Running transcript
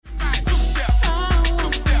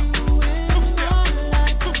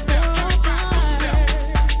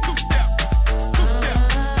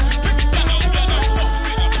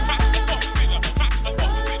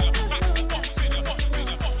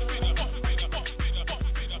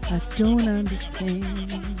I don't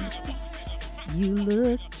understand. You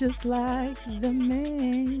look just like the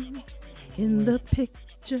man in the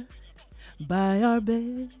picture by our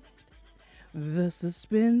bed. The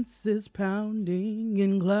suspense is pounding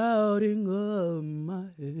and clouding up my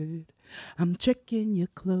head. I'm checking your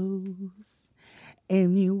clothes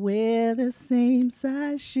and you wear the same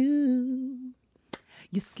size shoe.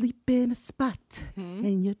 You sleep in a spot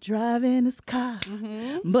and you're driving his car.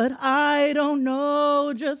 But I don't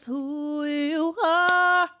know just who you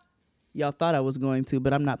are. Y'all thought I was going to,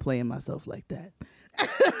 but I'm not playing myself like that.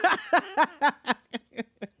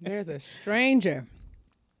 There's a stranger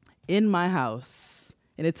In my house.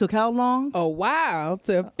 And it took how long? a while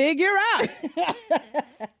to figure out.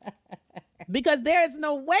 Because there is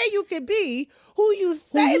no way you could be who you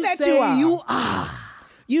say that you are.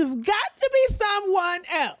 You've got to be someone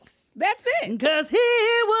else. That's it. Because he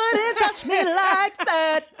wouldn't touch me like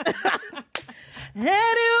that. And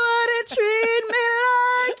he wouldn't treat me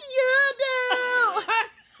like you do.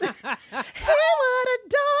 He would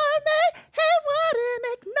adore me. He wouldn't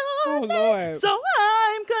ignore me. Lord. So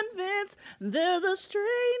I'm convinced there's a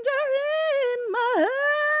stranger in my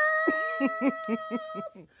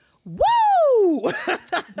house. Woo!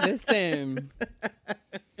 Listen.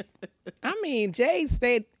 I mean, she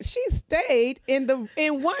stayed in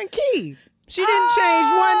one key. She didn't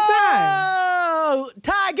change one time. Oh,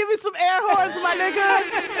 Ty, give me some air horns, my nigga.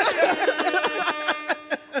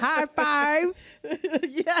 High fives.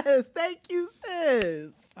 Yes, thank you,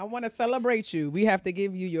 sis. I want to celebrate you. We have to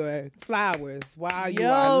give you your flowers while you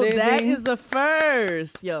are living. That is a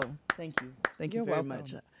first. Yo, thank you. Thank You're you very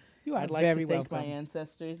welcome. much. You are I'd like very to thank welcome. my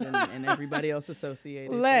ancestors and everybody else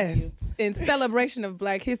associated. Bless. Thank you. In celebration of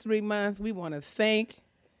Black History Month, we want to thank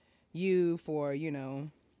you for,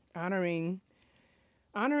 honoring,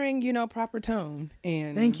 proper tone.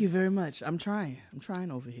 And Thank you very much. I'm trying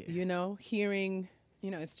over here. Hearing,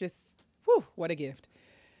 it's just, whew, what a gift.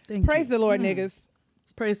 Praise the Lord, niggas.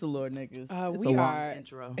 Praise the Lord, niggas. It's We a long are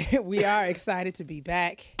intro. we are excited to be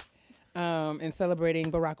back and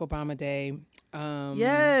celebrating Barack Obama Day.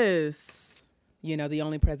 Yes. The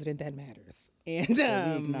only president that matters. And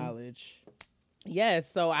That we acknowledge. yes,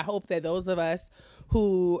 so I hope that those of us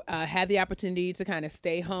who had the opportunity to kind of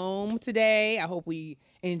stay home today, I hope we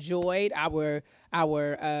enjoyed our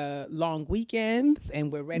long weekends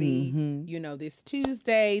and we're ready, this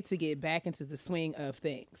Tuesday to get back into the swing of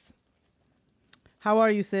things. How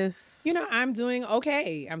are you, sis? I'm doing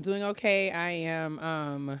okay. I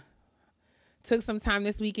am took some time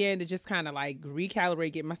this weekend to just kind of like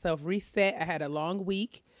recalibrate, get myself reset. I had a long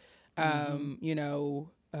week. I'll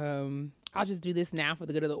just do this now for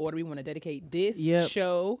the good of the order. We want to dedicate this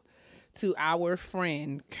show to our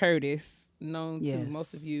friend Curtis, known to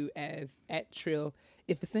most of you as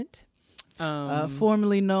 @Trillificent.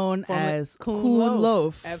 Formerly known as Coon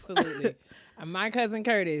Loaf. Absolutely. My cousin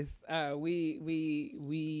Curtis,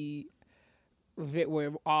 we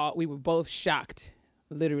were both shocked,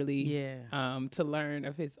 literally, to learn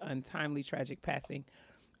of his untimely, tragic passing,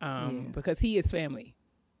 because he is family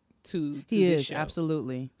to he this is show,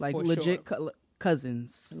 absolutely like legit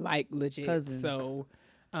cousins, like legit cousins. So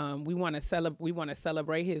we want to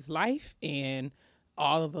celebrate his life and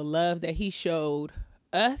all of the love that he showed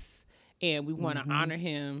us, and we want to honor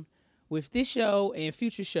him with this show and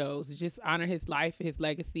future shows. Just honor his life, his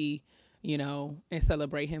legacy, and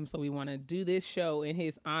celebrate him. So we want to do this show in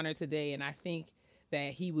his honor today, and I think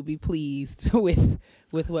that he would be pleased with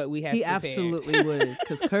what we have. He prepared. absolutely would,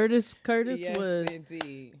 because Curtis yes, was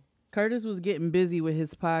indeed. Curtis was getting busy with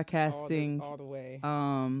his podcasting all the way.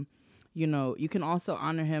 You can also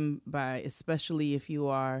honor him by, especially if you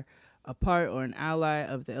are a part or an ally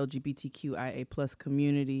of the LGBTQIA plus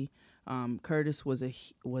community. Curtis was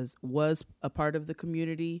a part of the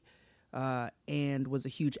community and was a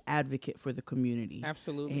huge advocate for the community.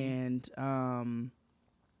 Absolutely. And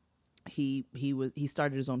he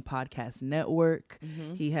started his own podcast network.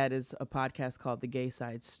 He had a podcast called The Gay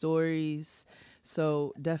Side Stories.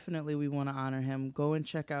 So definitely we want to honor him. Go and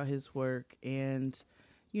check out his work. And,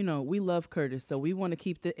 we love Curtis. So we want to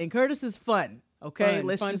keep and Curtis is fun. Okay,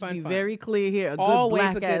 let's just be very clear here. Always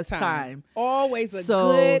good a black good ass time. Always a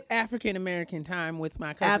good African American time with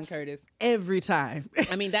my cousin Curtis. Every time.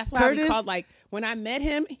 I mean, that's why we called, when I met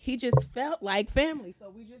him, he just felt like family. So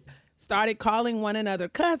we just started calling one another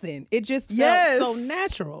cousin. It just felt so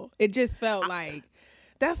natural. It just felt like,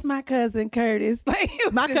 that's my cousin Curtis.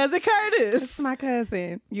 Cousin Curtis. That's my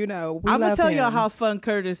cousin. I'm gonna tell y'all how fun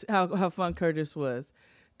Curtis was.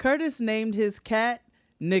 Curtis named his cat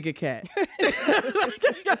Nigga cat.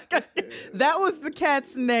 That was the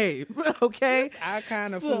cat's name, okay? I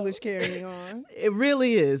kind of foolish carrying on. It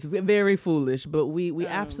really is very foolish, but we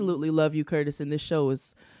absolutely love you, Curtis, and this show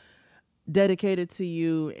is dedicated to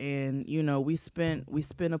you. And you know, we spent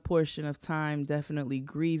a portion of time definitely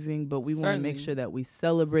grieving, but we want to make sure that we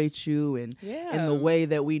celebrate you and in the way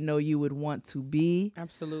that we know you would want to be.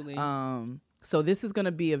 Absolutely. So this is going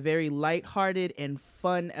to be a very lighthearted and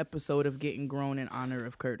fun episode of Getting Grown in honor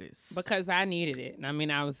of Curtis. Because I needed it. I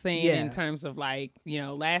mean, I was saying in terms of like, you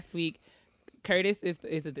know, last week, Curtis is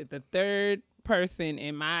the third person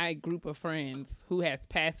in my group of friends who has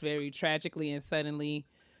passed very tragically and suddenly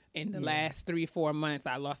in the last 3-4 months.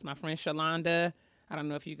 I lost my friend Shalonda. I don't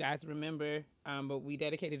know if you guys remember, but we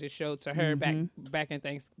dedicated a show to her back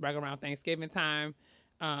around Thanksgiving time.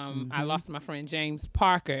 I lost my friend James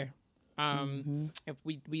Parker. If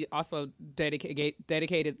we also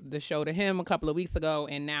dedicated the show to him a couple of weeks ago,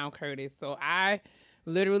 and now Curtis. So I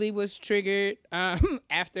literally was triggered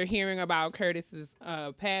after hearing about Curtis's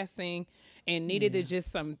passing, and needed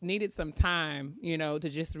some time, you know, to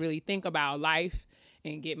just really think about life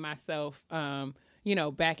and get myself you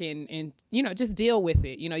know, back in you know, just deal with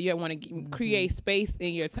it. You know, you want to create space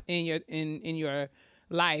in your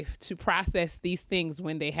life to process these things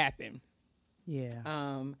when they happen.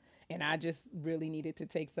 And I just really needed to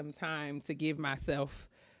take some time to give myself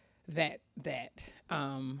that.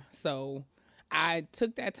 So I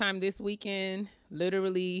took that time this weekend,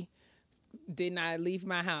 literally did not leave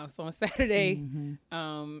my house on Saturday,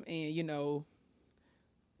 and, you know,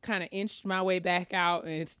 kind of inched my way back out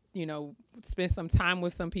and, you know, spent some time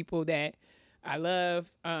with some people that I love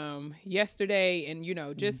yesterday, and, you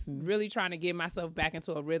know, just really trying to get myself back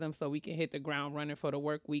into a rhythm so we can hit the ground running for the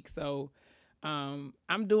work week. So I'm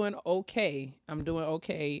doing okay.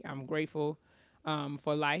 I'm grateful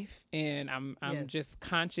for life, and I'm just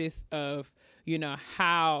conscious of, you know,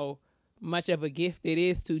 how much of a gift it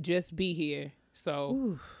is to just be here.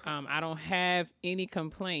 So I don't have any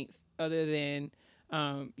complaints other than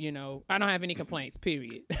you know, I don't have any complaints,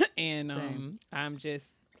 period. And I'm just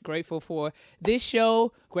grateful for this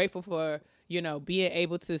show, grateful for, you know, being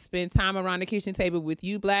able to spend time around the kitchen table with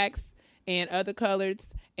you Blacks and other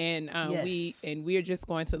coloreds, and we're just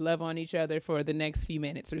going to love on each other for the next few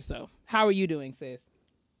minutes or so. How are you doing, sis?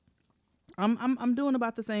 I'm doing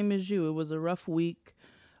about the same as you. It was a rough week,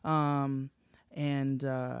 and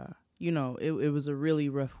you know, it was a really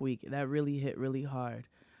rough week. That really hit really hard,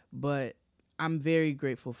 but I'm very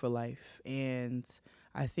grateful for life. And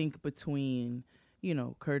I think between, you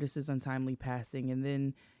know, Curtis's untimely passing, and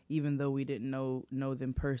then even though we didn't know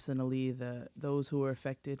them personally, those who were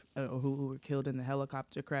affected or who were killed in the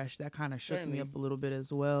helicopter crash, that kind of shook me up a little bit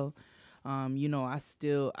as well. You know,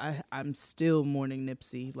 I'm still mourning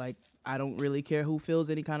Nipsey. Like, I don't really care who feels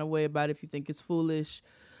any kind of way about it if you think it's foolish.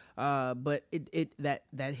 But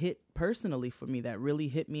that hit personally for me. That really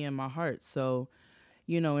hit me in my heart. So,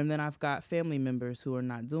 you know, and then I've got family members who are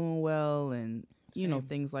not doing well, and you know,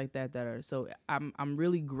 things like that are. So I'm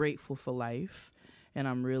really grateful for life. And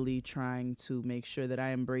I'm really trying to make sure that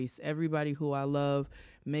I embrace everybody who I love,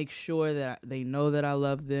 make sure that they know that I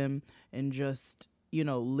love them, and just, you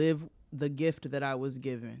know, live the gift that I was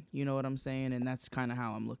given. You know what I'm saying? And that's kind of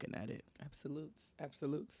how I'm looking at it.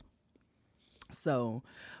 Absolutes. So,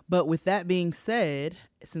 but with that being said,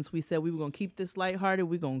 since we said we were going to keep this lighthearted,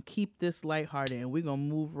 we're going to keep this lighthearted, and we're going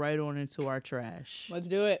to move right on into our trash. Let's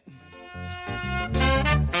do it.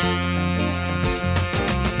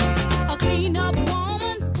 A clean-up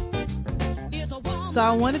woman is a woman. So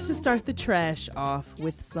I wanted to start the trash off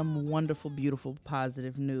with some wonderful, beautiful,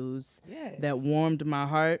 positive news that warmed my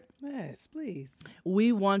heart. Yes, please.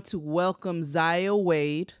 We want to welcome Zaya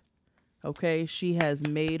Wade. Okay, she has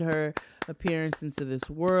made her appearance into this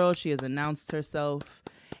world. She has announced herself.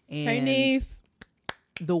 And hey, niece.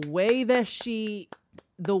 The way that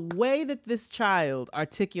this child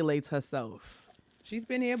articulates herself. She's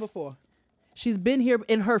been here before. She's been here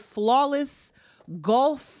in her flawless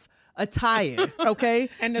golf attire, okay?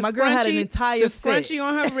 And my girl had an entire scrunchie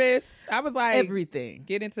on her wrist. I was like, everything.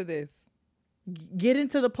 Get into this. Get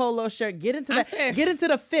into the polo shirt. Get into that. Get into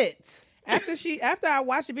the fit. After I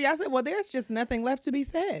watched the video, I said, well, there's just nothing left to be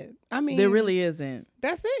said. I mean, there really isn't.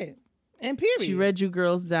 That's it. And period. She read you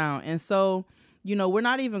girls down. And so, you know, we're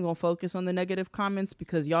not even going to focus on the negative comments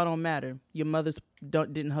because y'all don't matter. Your mothers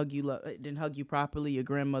didn't hug you properly. Your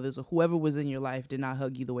grandmothers or whoever was in your life did not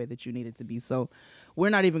hug you the way that you needed to be. So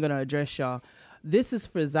we're not even going to address y'all. This is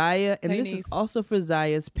for Zaya, and this is also for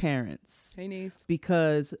Zaya's parents. Hey, niece.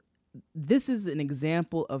 Because this is an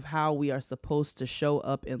example of how we are supposed to show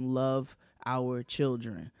up and love our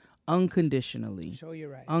children. unconditionally. Sure, you're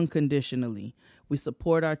right. Unconditionally. We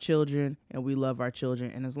support our children and we love our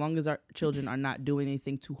children. And as long as our children are not doing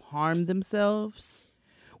anything to harm themselves,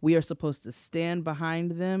 we are supposed to stand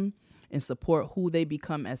behind them and support who they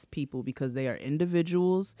become as people, because they are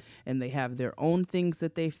individuals and they have their own things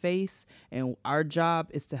that they face. And our job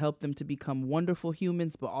is to help them to become wonderful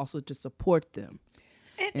humans, but also to support them.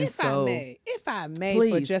 And if I may,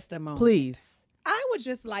 please, for just a moment. Please. I would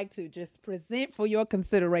just like to just present for your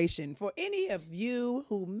consideration for any of you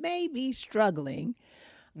who may be struggling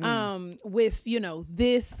with,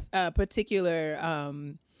 this particular, I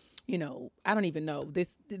don't even know,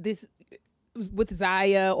 this with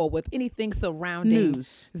Zaya or with anything surrounding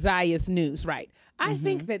Zaya's news, right? I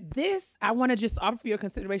think that I want to just offer for your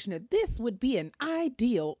consideration that this would be an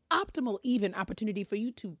ideal, optimal, even opportunity for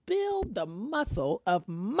you to build the muscle of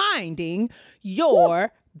minding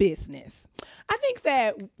your business. I think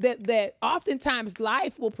that oftentimes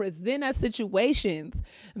life will present us situations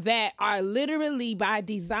that are literally by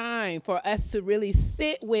design for us to really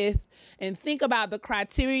sit with and think about the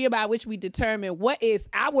criteria by which we determine what is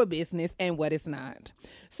our business and what is not.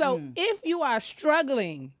 So if you are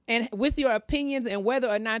struggling and with your opinions and whether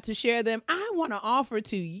or not to share them, I want to offer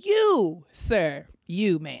to you, sir,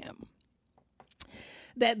 you, ma'am,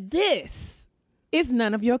 that this is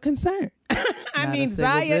none of your concern. I mean,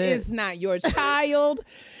 Zaya is not your child.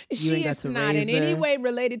 She is not in any way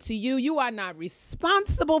related to you. You are not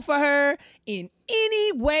responsible for her in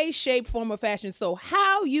any way, shape, form, or fashion. So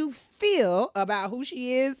how you feel about who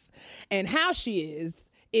she is and how she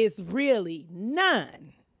is really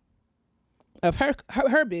none of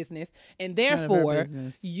her business, and therefore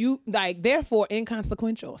therefore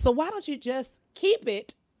inconsequential. So why don't you just keep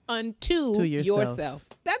it unto yourself.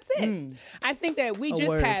 That's it. I think that we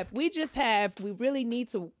really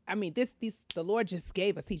need to, I mean, the Lord just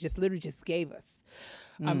gave us, he just literally just gave us,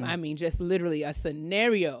 just literally a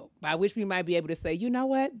scenario by which we might be able to say, you know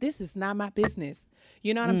what, this is not my business.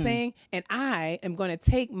 You know what I'm saying? And I am going to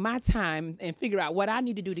take my time and figure out what I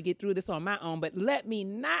need to do to get through this on my own, but let me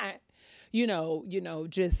not,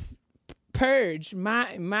 just purge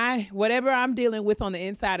my whatever I'm dealing with on the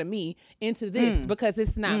inside of me into this, because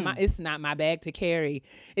it's not my bag to carry.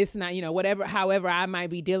 It's not, however I might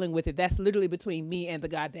be dealing with it. That's literally between me and the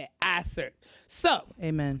God that I serve. So,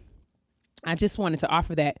 amen. I just wanted to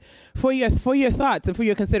offer that for your thoughts and for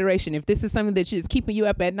your consideration. If this is something that is keeping you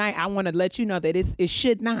up at night, I want to let you know that it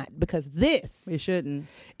should not, because it shouldn't.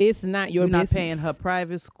 It's not your business. You're not paying her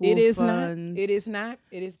private school funds. It is not.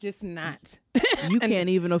 It is just not. You can't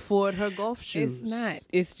even afford her golf shoes. It's not.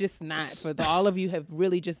 It's just not. For all of you have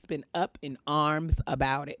really just been up in arms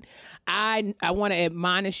about it. I want to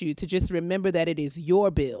admonish you to just remember that it is your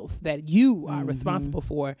bills that you are responsible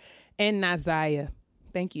for, and not Zaya.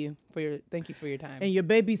 Thank you for your time. And your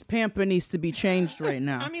baby's pamper needs to be changed right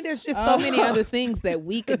now. I mean, there's just so many other things that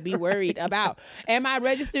we could be worried about. Am I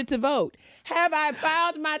registered to vote? Have I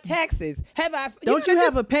filed my taxes? Don't you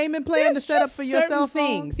have a payment plan to set up for yourself?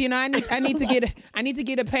 Things. I need to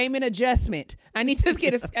get a payment adjustment. I need to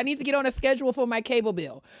get on a schedule for my cable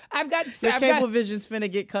bill. Cablevision's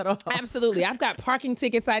finna get cut off. Absolutely. I've got parking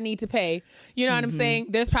tickets I need to pay. You know what I'm saying?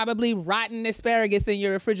 There's probably rotten asparagus in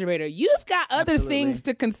your refrigerator. You've got other things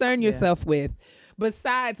to concern yourself with,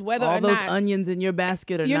 besides whether or not all those onions in your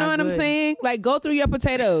basket are not good. You know what I'm saying? Like, go through your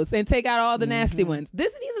potatoes and take out all the nasty ones.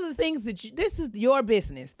 These are the things this is your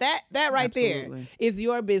business. That right there is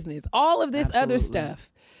your business. All of this other stuff,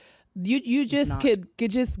 you just could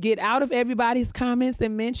just get out of everybody's comments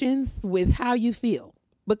and mentions with how you feel,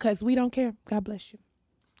 because we don't care. God bless you.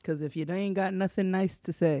 Because if you ain't got nothing nice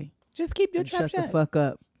to say, just keep your trap shut. Shut the fuck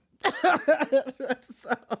up.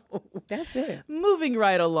 So, that's it. Moving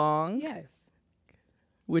right along. Yes.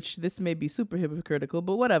 Which this may be super hypocritical,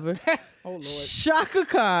 but whatever. Oh Lord. Shaka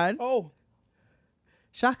Khan. Oh.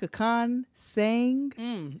 Shaka Khan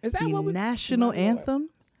sang Is that the national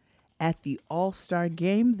anthem at the All-Star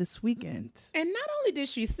Game this weekend. And not only did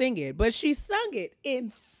she sing it, but she sung it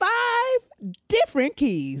in 5 different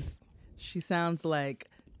keys. She sounds like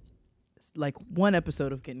one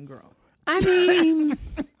episode of Getting Grown. I mean,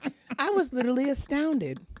 I was literally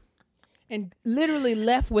astounded and literally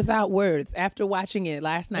left without words after watching it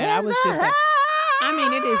last night. I was just like, I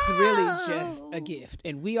mean, it is really just a gift,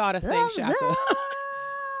 and we ought to thank Shaka.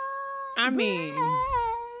 I mean,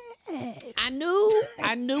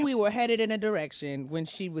 I knew we were headed in a direction when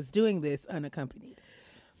she was doing this unaccompanied.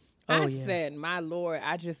 I said, my Lord,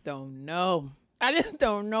 I just don't know. I just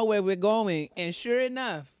don't know where we're going. And sure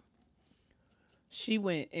enough, she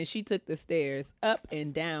went and she took the stairs up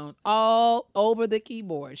and down all over the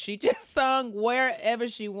keyboard. She just sung wherever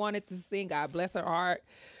she wanted to sing. God bless her heart.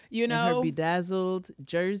 You in know, her bedazzled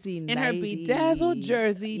jersey, in her bedazzled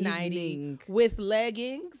jersey, evening, 90 with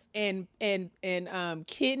leggings and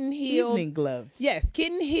kitten heel evening gloves. Yes,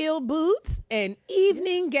 kitten heel boots and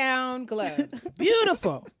evening gown gloves.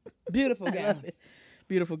 Beautiful, beautiful gowns.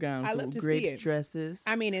 Beautiful gowns. I love to great see it. dresses.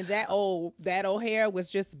 I mean, and that old hair was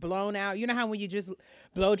just blown out. You know how when you just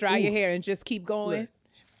blow dry your hair and just keep going.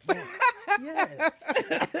 Yes.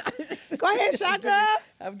 Go ahead, Shaka.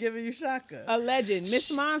 I'm giving you Shaka. A legend.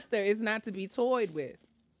 Miss Monster is not to be toyed with.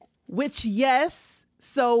 Which, yes.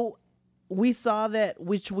 So we saw that,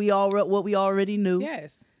 what we already knew.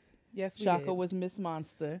 Yes. Yes, we Shaka did. was Miss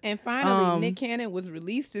Monster. And finally, Nick Cannon was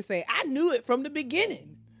released to say, I knew it from the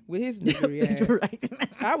beginning with his niggery ass. Right.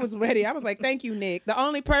 I was ready. I was like, thank you, Nick. The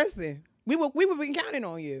only person. We were been counting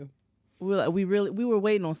on you. We were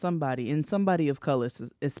waiting on somebody, and somebody of color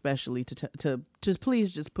especially, to just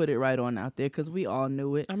please just put it right on out there, because we all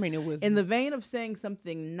knew it. I mean, it was in the vein of saying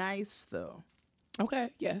something nice, though.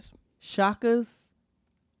 Okay, yes. Shaka's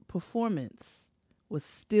performance was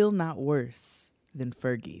still not worse than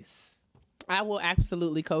Fergie's. I will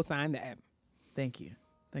absolutely co-sign that. Thank you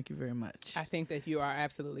very much. I think that you are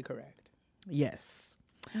absolutely correct. Yes.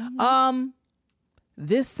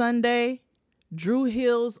 This Sunday, Drew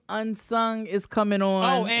Hill's Unsung is coming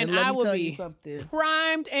on. Oh, and let I me will tell be you something.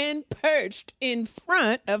 primed and perched in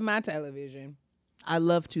front of my television. I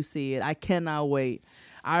love to see it. I cannot wait.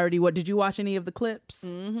 Did you watch any of the clips?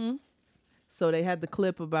 Mm-hmm. So they had the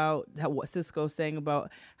clip about what Cisco saying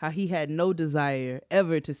about how he had no desire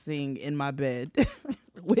ever to sing In My Bed,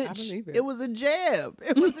 which it was a jam.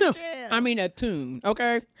 It was a jam. I mean, a tune,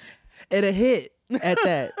 okay? And a hit at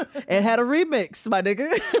that. It had a remix, my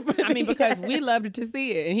nigga. I mean, because we loved to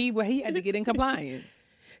see it, and he had to get in compliance.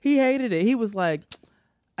 He hated it. He was like,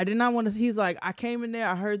 I did not want to. He's like, I came in there,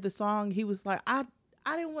 I heard the song. He was like, I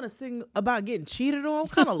didn't want to sing about getting cheated on.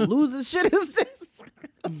 What kind of loser shit is this?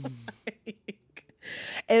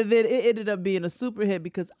 And then it ended up being a super hit,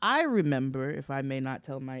 because I remember, if I may not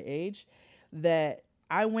tell my age, that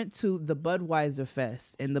I went to the Budweiser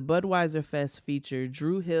Fest, and the Budweiser Fest featured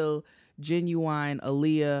Drew Hill, Genuine,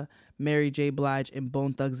 Aaliyah, Mary J. Blige, and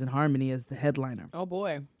Bone Thugs and Harmony as the headliner. Oh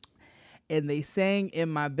boy. And they sang In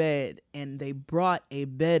My Bed, and they brought a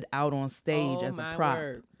bed out on stage as a prop.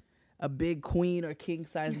 Word. A big queen or king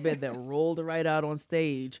size bed that rolled right out on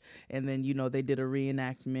stage. And then, they did a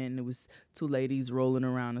reenactment, and it was two ladies rolling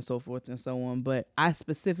around and so forth and so on. But I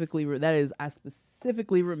specifically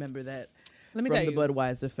remember that Let me from tell the you,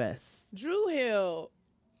 Budweiser Fest. Drew Hill,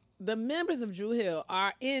 the members of Drew Hill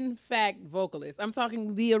are in fact vocalists. I'm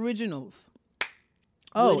talking the originals.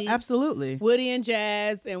 Oh, Woody, absolutely. Woody and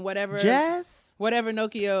Jazz and whatever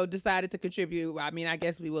Nokia decided to contribute. I mean, I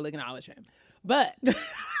guess we will acknowledge him. But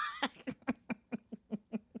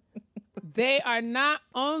they are not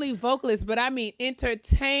only vocalists, but I mean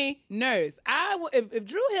entertainers. If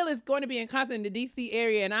Drew Hill is going to be in concert in the DC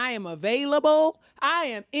area and I am available, I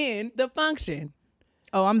am in the function.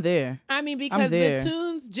 Oh, I'm there. I mean, because the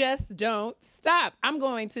tunes just don't stop. I'm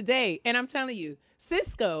going today, and I'm telling you,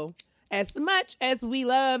 Cisco, as much as we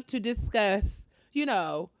love to discuss,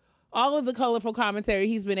 all of the colorful commentary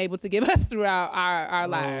he's been able to give us throughout our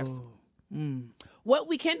lives. What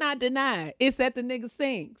we cannot deny is that the nigga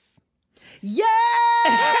sings. Yeah!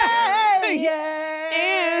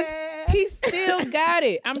 And he still got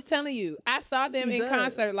it. I'm telling you. I saw them in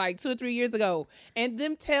concert like 2 or 3 years ago, and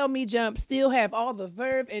them Tell Me Jump still have all the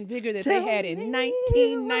verve and vigor that they had in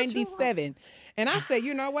 1997. And I said,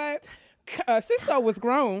 you know what? Cisco was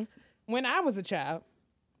grown when I was a child.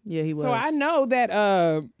 Yeah, he was. So I know that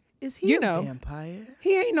is he a vampire?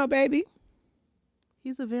 He ain't no baby.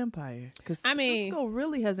 He's a vampire. Because Cisco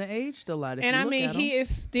really hasn't aged a lot. And I mean, he is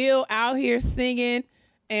still out here singing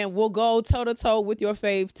and will go toe to toe with your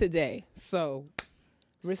fave today. So,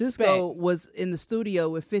 respect. Cisco was in the studio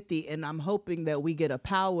with 50, and I'm hoping that we get a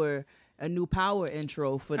new Power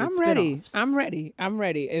intro for the spinoffs. I'm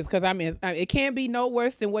ready. It's because it can't be no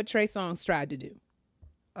worse than what Trey Songz tried to do.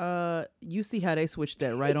 You see how they switched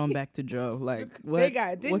that right on back to Joe. Like, what?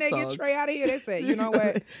 Didn't they get Trey out of here? They said, you know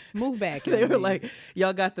what? Move back. They were like,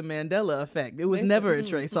 y'all got the Mandela effect. It was never a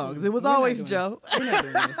Trey Songz. It was always Joe. We're not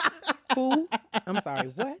doing this. Who? I'm sorry.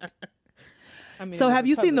 What? So have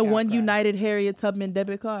you seen the One United Harriet Tubman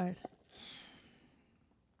debit card?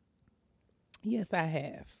 Yes, I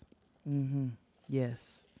have. Mm-hmm.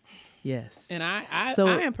 Yes. And I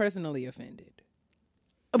am personally offended.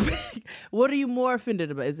 What are you more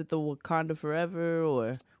offended about? Is it the Wakanda Forever,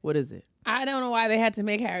 or what is it? I don't know why they had to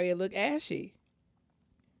make Harriet look ashy.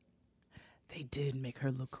 They did make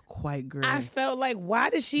her look quite gray. I felt like, why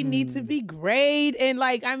does she need to be grayed? And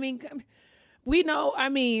like, I mean, we know. I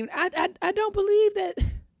mean, I don't believe that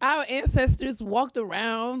our ancestors walked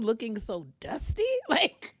around looking so dusty.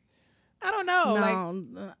 Like, I don't know.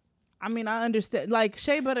 Like, I mean, I understand. Like,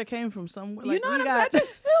 shea butter came from somewhere. Like, you know what I just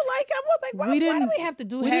feel like I was like, why do we have to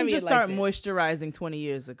do we Harriet didn't just like start this? moisturizing 20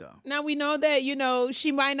 years ago. Now we know that, you know,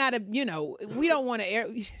 she might not have, you know, we don't want to air.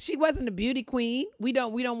 She wasn't a beauty queen. We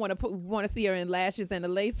don't want to see her in lashes and a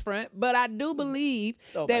lace front. But I do believe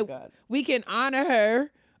that we can honor her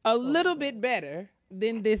a little bit better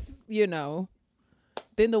than this, you know,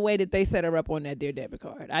 than the way that they set her up on that Dear Debit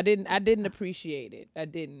card. I didn't appreciate it. I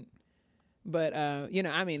didn't. But you know,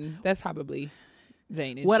 I mean, that's probably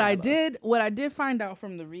vain. And What shallow. I did find out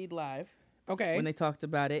from the Read Live, okay, when they talked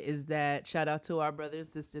about it, is that shout out to our brother and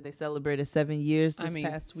sister. They celebrated 7 years this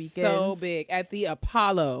past weekend. So big at the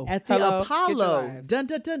Apollo. At the Apollo. Dun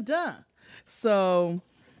dun dun dun. So,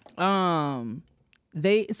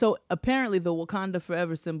 so apparently the Wakanda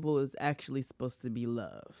Forever symbol is actually supposed to be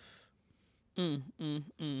love.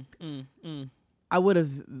 I would have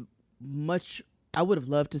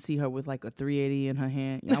loved to see her with like a 380 in her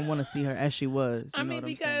hand. I want to see her as she was. I mean,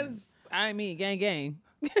 because gang.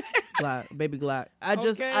 Glock, baby Glock.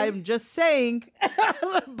 Okay. I'm just saying,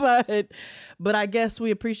 but I guess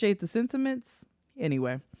we appreciate the sentiments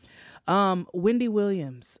anyway. Wendy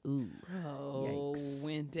Williams. Ooh. Oh,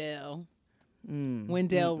 yikes.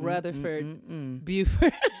 Wendell Rutherford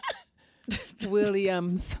Buford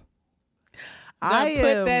Williams. I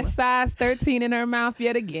put that size 13 in her mouth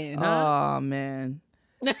yet again. Huh? Oh man.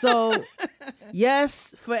 So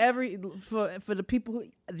yes, for the people who,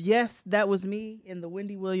 yes, that was me in the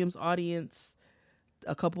Wendy Williams audience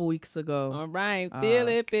a couple weeks ago. All right. Feel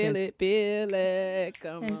it. Come on. Feel it.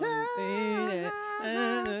 Come on.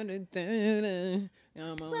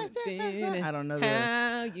 I don't know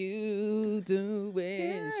how you do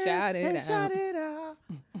it. Shout it out.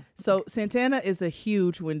 So Santana is a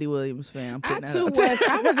huge Wendy Williams fan. I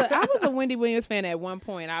was a Wendy Williams fan at one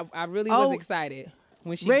point. I really was excited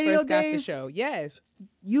when she first got the show. Yes.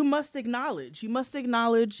 You must acknowledge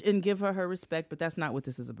and give her respect, but that's not what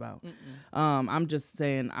this is about. I'm just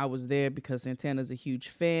saying I was there because Santana's a huge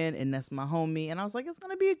fan and that's my homie. And I was like, it's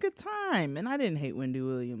going to be a good time. And I didn't hate Wendy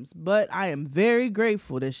Williams, but I am very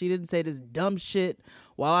grateful that she didn't say this dumb shit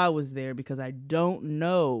while I was there because I don't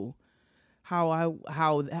know how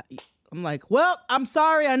I'm like, well, I'm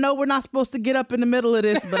sorry. I know we're not supposed to get up in the middle of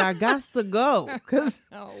this, but I got to go because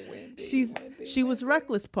she was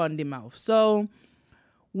reckless pundy mouth. So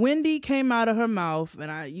Wendy came out of her mouth,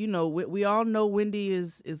 and we all know Wendy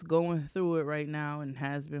is going through it right now and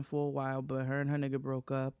has been for a while. But her and her nigga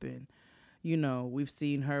broke up, and we've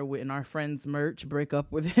seen her in our friends' merch break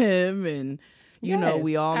up with him, and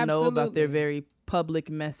we all know about their very public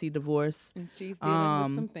messy divorce. And she's dealing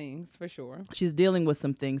with some things for sure. She's dealing with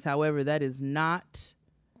some things. However, that is not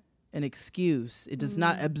an excuse. It does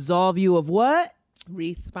not absolve you of what?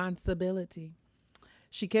 Responsibility.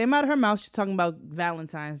 She came out of her mouth. She's talking about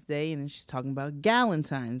Valentine's Day, and then she's talking about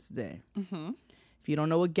Galentine's Day. If you don't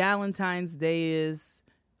know what Galentine's Day is,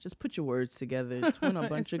 just put your words together. It's when a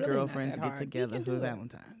bunch of really girlfriends get together for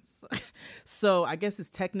Valentine's. So I guess it's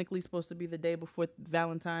technically supposed to be the day before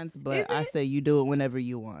Valentine's, but I say you do it whenever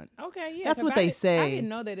you want. Okay, yeah. That's what they say. I didn't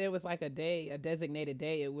know that it was like a designated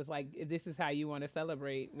day. It was like, this is how you want to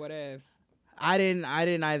celebrate. What else? I didn't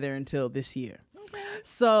either until this year. Okay.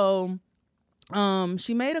 So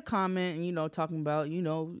she made a comment, and talking about,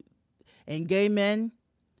 and gay men,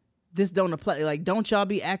 this don't apply. Like, don't y'all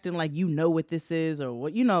be acting like you know what this is or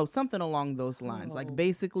what, something along those lines. Like,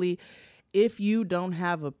 basically, if you don't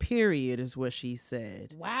have a period, is what she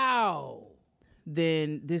said. Wow.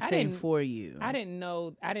 Then this ain't for you. I didn't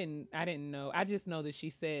know. I didn't know. I just know that she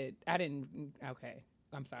said, okay.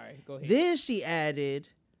 I'm sorry. Go ahead. Then she added,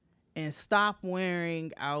 and stop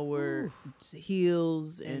wearing our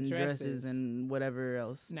heels and dresses and whatever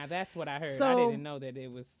else. Now that's what I heard. I didn't know that it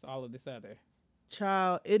was all of this other.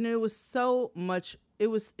 Child, and it was so much.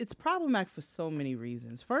 It's problematic for so many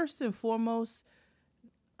reasons. First and foremost,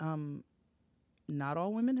 not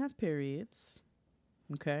all women have periods.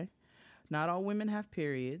 Okay, not all women have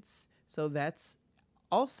periods. So that's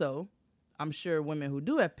also, I'm sure women who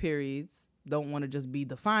do have periods don't want to just be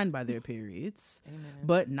defined by their periods. Amen.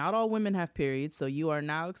 But not all women have periods. So you are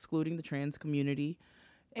now excluding the trans community.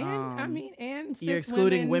 And you're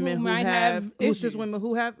excluding women who have cis women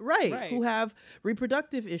who have who have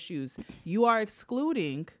reproductive issues. You are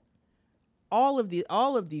excluding all of these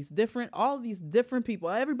different people,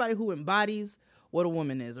 everybody who embodies what a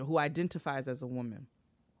woman is or who identifies as a woman.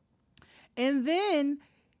 And then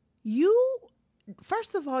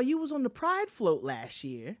first of all, you was on the Pride float last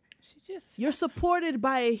year. You're supported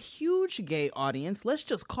by a huge gay audience. Let's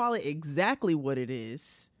just call it exactly what it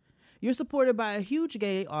is. You're supported by a huge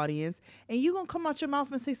gay audience, and you gonna come out your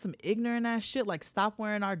mouth and say some ignorant ass shit like stop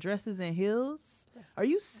wearing our dresses and heels? Are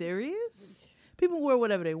you serious? People wear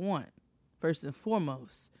whatever they want, first and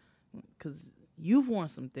foremost, because you've worn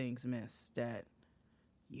some things, miss, that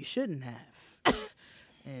you shouldn't have.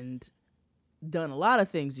 And done a lot of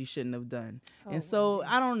things you shouldn't have done. And so,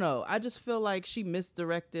 I don't know. I just feel like she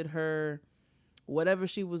misdirected her whatever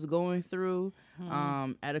she was going through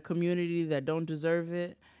at a community that don't deserve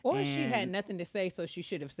it. Or she had nothing to say, so she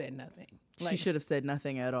should have said nothing. She should have said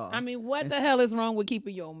nothing at all. I mean, what the hell is wrong with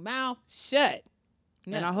keeping your mouth shut?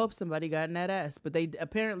 Nothing. And I hope somebody got in that ass. But they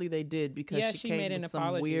did because she came made an with some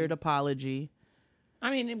apology. weird apology. I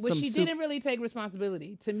mean, she didn't really take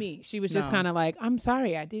responsibility to me. She was just kind of like, I'm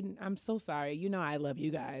sorry, I'm so sorry. You know I love you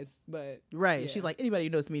guys, but... Right. Yeah. She's like, anybody who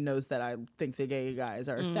knows me knows that I think the gay guys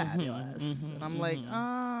are fabulous. And I'm like,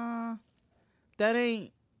 that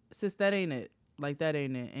ain't it. Like, that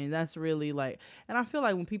ain't it. And that's really like... And I feel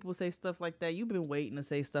like when people say stuff like that, you've been waiting to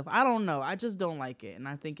say stuff. I don't know. I just don't like it. And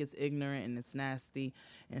I think it's ignorant and it's nasty.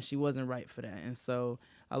 And she wasn't right for that. And so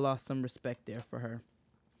I lost some respect there for her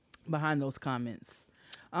behind those comments.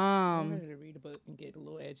 I wanted to read a book and get a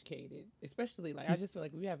little educated, especially like I just feel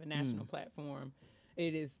like we have a national platform.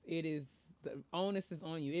 It is the onus is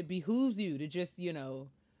on you. It behooves you to just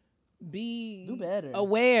be do better,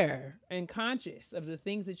 aware and conscious of the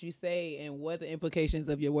things that you say and what the implications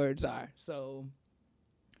of your words are. So,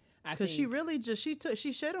 because she really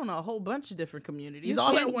she shed on a whole bunch of different communities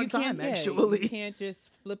all at one time. Actually, you can't just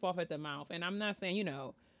flip off at the mouth. And I'm not saying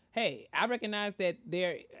hey, I recognize that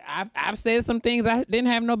I've said some things I didn't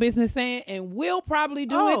have no business saying, and will probably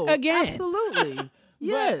do it again. Absolutely,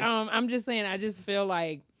 yes. But I'm just saying, I just feel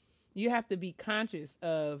like you have to be conscious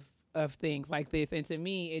of things like this, and to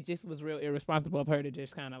me, it just was real irresponsible of her to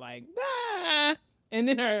just kind of like, and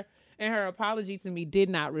then her apology to me did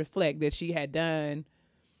not reflect that she had done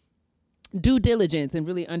due diligence and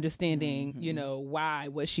really understanding, why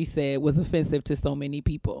what she said was offensive to so many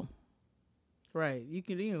people. Right. You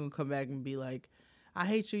can even come back and be like, I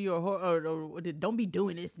hate you, you're a whore, or don't be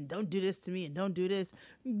doing this and don't do this to me and don't do this.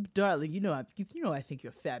 Darling, I think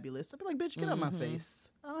you're fabulous. I'll be like, bitch, get out my face.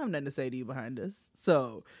 I don't have nothing to say to you behind this.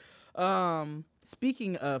 So,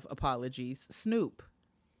 speaking of apologies, Snoop.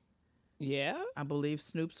 Yeah? I believe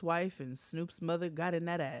Snoop's wife and Snoop's mother got in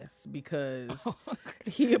that ass because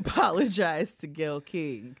he apologized to Gayle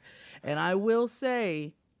King. And I will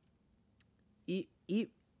say,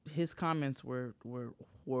 his comments were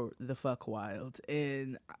the fuck wild,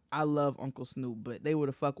 and I love Uncle Snoop, but they were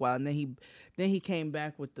the fuck wild. And then he came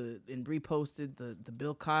back with and reposted the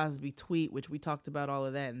Bill Cosby tweet, which we talked about all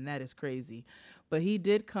of that, and that is crazy. But he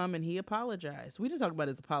did come and he apologized. We didn't talk about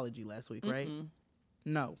his apology last week, right?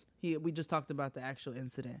 No, we just talked about the actual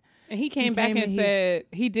incident. And he came back and said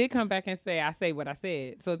he did come back and say, I say what I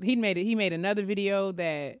said. So he made another video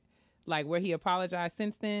that like where he apologized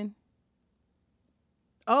since then.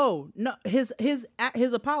 Oh no, his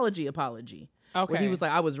apology. Okay, where he was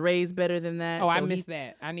like, I was raised better than that. Oh, so I missed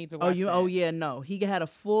that. I need to watch that. Oh yeah, no. He had a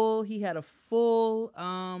full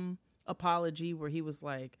apology where he was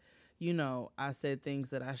like, I said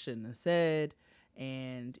things that I shouldn't have said,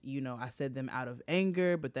 and I said them out of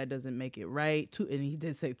anger, but that doesn't make it right. And he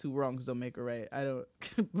did say two wrongs don't make it right. I don't,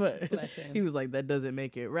 but he was like, that doesn't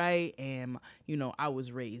make it right, and I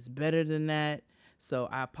was raised better than that. So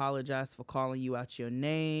I apologize for calling you out your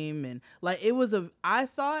name. And like, I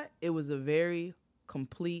thought it was a very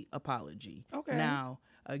complete apology. Okay. Now,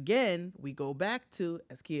 again, we go back to,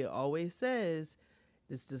 as Kia always says,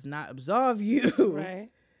 this does not absolve you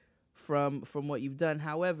from what you've done.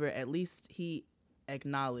 However, at least he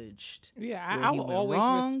acknowledged. Yeah, I will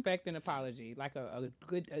always respect an apology, like a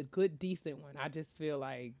good, decent one. I just feel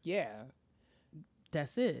like,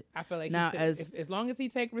 that's it. I feel like now, as long as he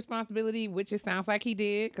take responsibility, which it sounds like he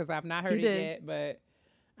did, because I've not heard it yet, but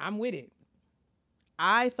I'm with it.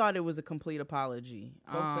 I thought it was a complete apology.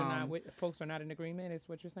 Folks are not in agreement, is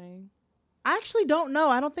what you're saying? I actually don't know.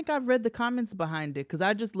 I don't think I've read the comments behind it, because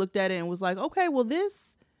I just looked at it and was like, okay, well,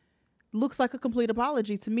 this looks like a complete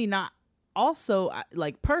apology to me. Now, also,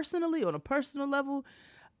 like personally, on a personal level,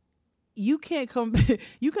 you can't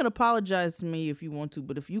you can apologize to me if you want to,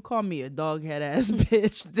 but if you call me a dog head ass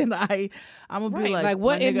bitch, then I'm gonna be like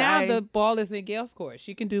what? And now the ball is in Gayle's court.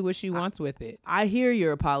 She can do what she wants with it. I hear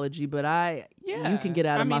your apology, but you can get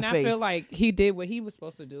out of my face. I feel like he did what he was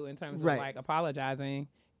supposed to do in terms of like apologizing.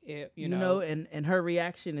 And her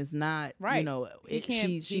reaction is not right.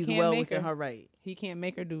 She's well within her right. He can't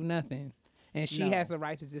make her do nothing, and she has the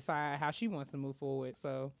right to decide how she wants to move forward.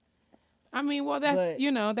 So. I mean, well, that's,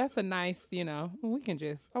 But that's a nice, we can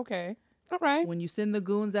just, okay. All right. when you send the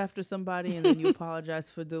goons after somebody and then you apologize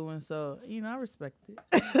for doing so, I respect it.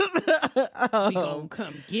 We gonna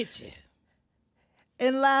come get you.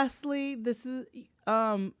 And lastly, this is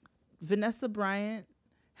Vanessa Bryant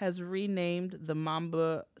has renamed the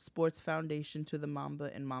Mamba Sports Foundation to the Mamba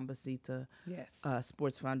and Mambacita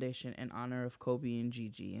Sports Foundation in honor of Kobe and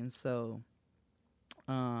Gigi. And so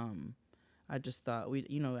I just thought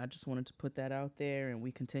I just wanted to put that out there, and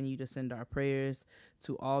we continue to send our prayers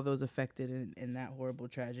to all those affected in that horrible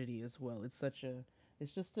tragedy as well. It's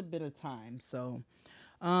just a bit of time. So,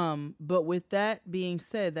 but with that being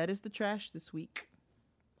said, that is the trash this week.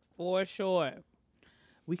 For sure.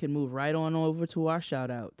 We can move right on over to our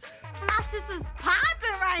shout outs. My sister's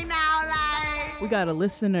popping right now, like. We got a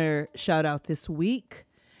listener shout out this week.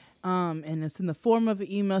 And it's in the form of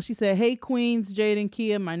an email. She said, "Hey, Queens, Jade and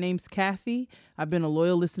Kia. My name's Kathy. I've been a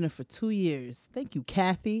loyal listener for 2 years. Thank you,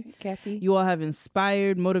 Kathy. Hey, Kathy. You all have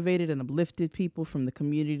inspired, motivated, and uplifted people from the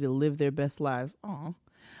community to live their best lives." Aw.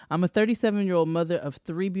 I'm a 37-year-old mother of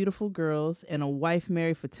 3 beautiful girls and a wife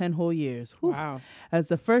married for 10 whole years. Whew. Wow.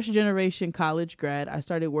 As a first-generation college grad, I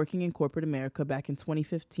started working in corporate America back in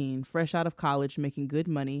 2015, fresh out of college, making good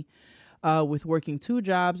money, with working 2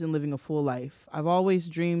 jobs and living a full life. I've always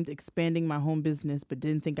dreamed expanding my home business, but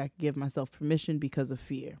didn't think I could give myself permission because of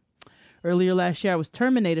fear. Earlier last year, I was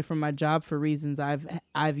terminated from my job for reasons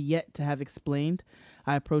I've yet to have explained.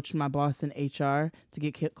 I approached my boss in HR to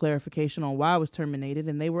get clarification on why I was terminated,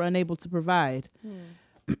 and they were unable to provide.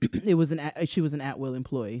 She was an at-will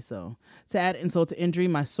employee. So to add insult to injury,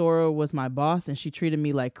 my soror was my boss, and she treated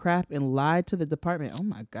me like crap and lied to the department. Oh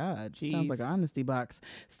my God, sounds like an honesty box.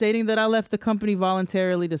 Stating that I left the company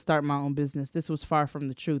voluntarily to start my own business. This was far from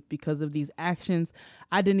the truth. Because of these actions,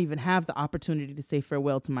 I didn't even have the opportunity to say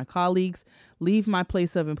farewell to my colleagues, leave my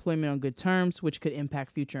place of employment on good terms, which could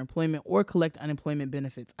impact future employment, or collect unemployment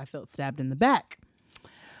benefits. I felt stabbed in the back.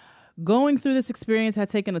 Going through this experience had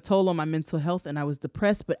taken a toll on my mental health, and I was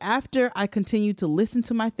depressed. But after I continued to listen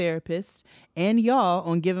to my therapist and y'all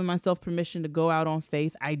on giving myself permission to go out on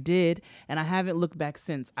faith, I did, and I haven't looked back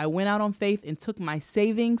since. I went out on faith and took my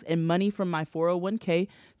savings and money from my 401k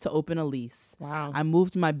to open a lease. Wow. I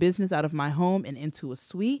moved my business out of my home and into a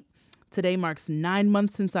suite. Today marks 9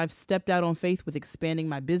 months since I've stepped out on faith with expanding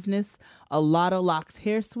my business, A Lotta Locks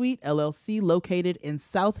Hair Suite, LLC, located in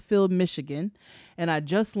Southfield, Michigan. And I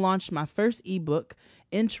just launched my first ebook,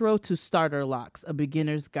 Intro to Starter Locks, a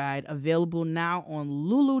beginner's guide, available now on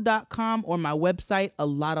lulu.com or my website,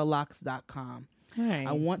 alottalocks.com. Nice.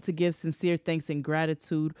 I want to give sincere thanks and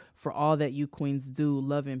gratitude for all that you queens do.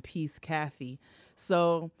 Love and peace, Kathy.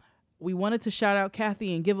 So we wanted to shout out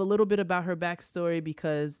Kathy and give a little bit about her backstory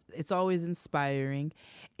because it's always inspiring.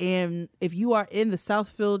 And if you are in the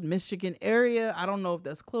Southfield, Michigan area, I don't know if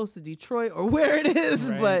that's close to Detroit or where it is,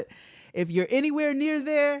 right. But if you're anywhere near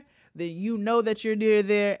there, then you know that you're near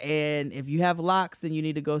there. And if you have locks, then you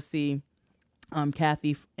need to go see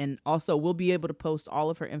Kathy. And also we'll be able to post all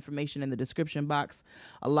of her information in the description box,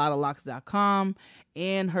 alottalocks.com,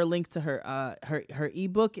 and her link to her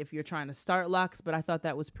ebook if you're trying to start locks. But I thought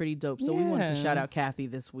that was pretty dope. So we wanted to shout out Kathy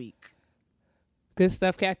this week. Good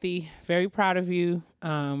stuff, Kathy. Very proud of you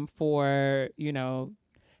for,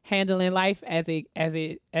 handling life as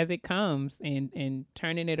it comes and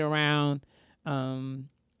turning it around. And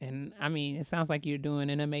I mean, it sounds like you're doing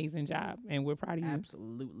an amazing job, and we're proud of you.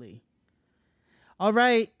 Absolutely. All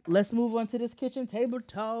right, let's move on to this kitchen table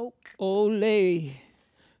talk. Ole.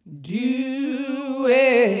 Do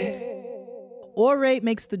it. Orate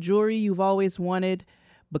makes the jewelry you've always wanted,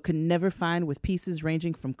 but could never find, with pieces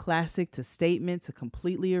ranging from classic to statement to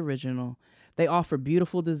completely original. They offer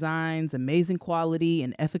beautiful designs, amazing quality,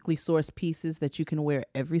 and ethically sourced pieces that you can wear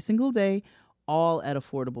every single day, all at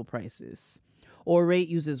affordable prices. Orate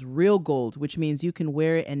uses real gold, which means you can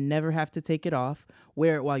wear it and never have to take it off.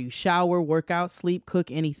 Wear it while you shower, work out, sleep, cook,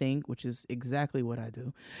 anything, which is exactly what I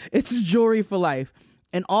do. It's jewelry for life.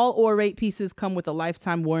 And all Orate pieces come with a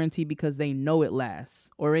lifetime warranty because they know it lasts.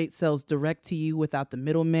 Orate sells direct to you without the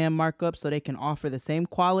middleman markup, so they can offer the same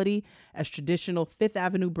quality as traditional Fifth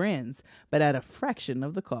Avenue brands, but at a fraction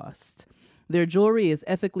of the cost. Their jewelry is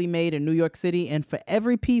ethically made in New York City, and for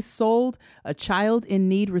every piece sold, a child in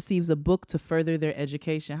need receives a book to further their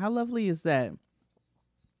education. How lovely is that?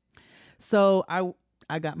 So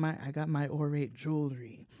I got my Orate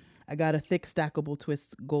jewelry. I got a thick stackable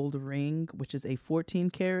twist gold ring, which is a 14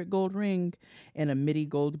 karat gold ring, and a midi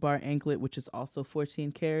gold bar anklet, which is also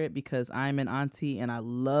 14 karat, because I'm an auntie and I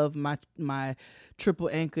love my triple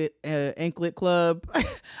anklet club.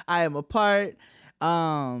 I am a part.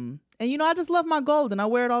 And I just love my gold and I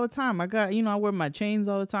wear it all the time. I got, I wear my chains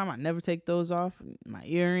all the time. I never take those off. My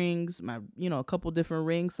earrings, my, a couple different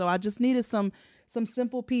rings. So I just needed some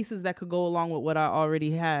simple pieces that could go along with what I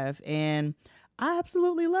already have. And I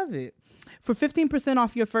absolutely love it. For 15%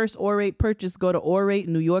 off your first Aurate purchase, go to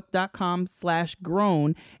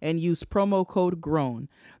auratenewyork.com/grown and use promo code GROWN.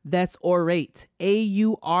 That's Aurate,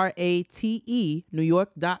 AURATE,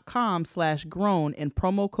 newyork.com/grown and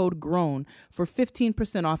promo code GROWN for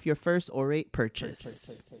 15% off your first Aurate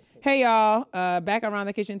purchase. Hey, y'all. Back around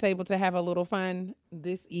the kitchen table to have a little fun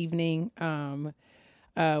this evening.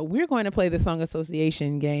 We're going to play the Song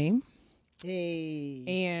Association game. Hey.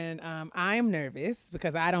 And I'm nervous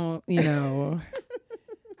because I don't,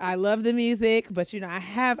 I love the music, but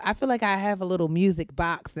I feel like I have a little music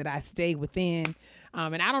box that I stay within.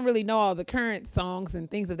 And I don't really know all the current songs and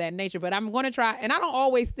things of that nature, but I'm going to try. And I don't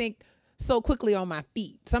always think so quickly on my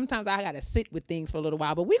feet. Sometimes I got to sit with things for a little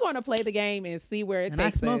while, but we're going to play the game and see where it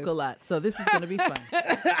takes us. And I smoke a lot, so this is going to be fun.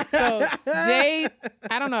 So Jade,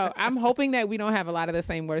 I don't know. I'm hoping that we don't have a lot of the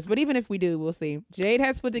same words, but even if we do, we'll see. Jade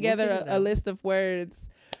has put together a list of words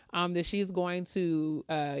that she's going to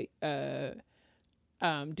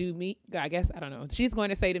do me. I guess I don't know. She's going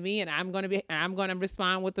to say to me, and I'm going to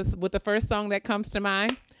respond with the first song that comes to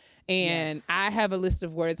mind. And yes. I have a list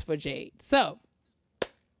of words for Jade. So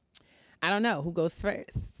I don't know who goes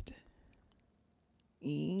first.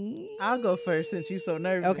 I'll go first since you're so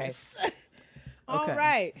nervous. Okay. All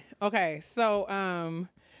right. Okay. So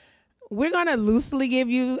we're gonna loosely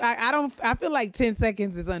give you. I feel like 10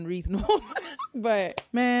 seconds is unreasonable, but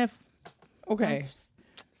man. Okay.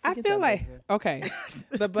 I feel like okay.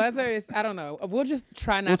 The buzzer is. I don't know. We'll just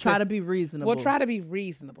try not. We'll try to be reasonable. We'll try to be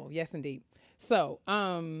reasonable. Yes, indeed. So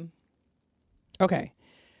okay.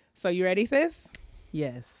 So you ready, sis?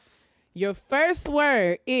 Yes. Your first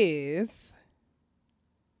word is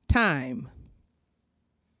time.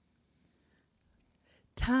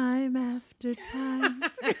 Time after time.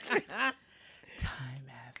 Time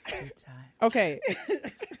after time. Okay.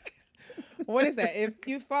 What is that? If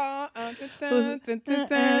you fall, we'll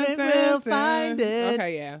find it.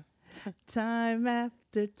 Okay, yeah. Time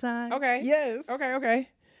after time. Okay. Yes. Okay.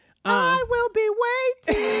 I will be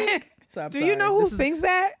waiting. Do you know who sings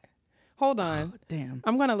that? Hold on. Oh, damn.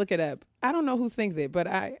 I'm going to look it up. I don't know who sings it, but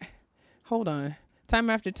hold on.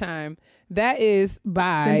 Time After Time. That is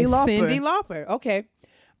by Cyndi Lauper. Okay.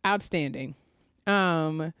 Outstanding.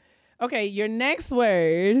 Okay, your next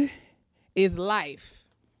word is life.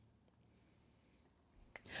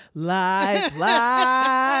 Life,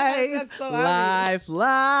 so life,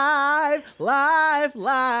 life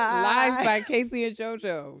by Casey and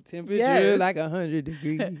JoJo. Temperature like 100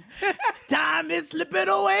 degrees. Time is slipping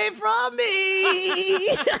away from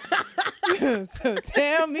me. So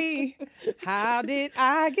tell me, how did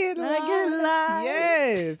I get lost?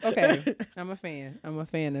 Yes. Okay. I'm a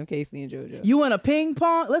fan of Casey and JoJo. You want a ping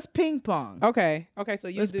pong? Let's ping pong. Okay. So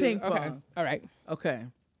let's ping pong. Okay. All right. Okay.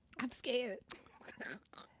 I'm scared.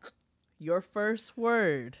 Your first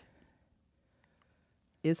word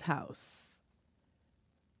is house.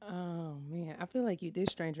 Oh man, I feel like you did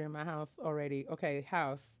stranger in my house already. Okay,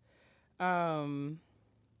 house. A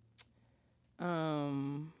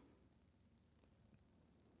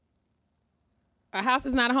house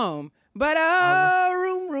is not a home, but a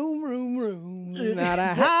room is not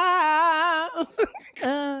a house.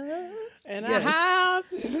 And a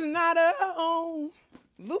house is not a home.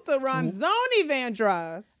 Luther Ronzoni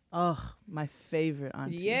Vandross. Oh, my favorite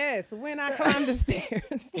auntie. Yes, when I climb the stairs.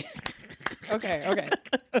 Okay.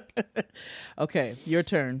 Okay, your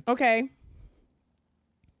turn. Okay.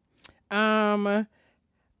 Hi.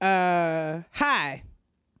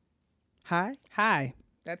 Hi.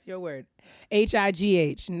 That's your word.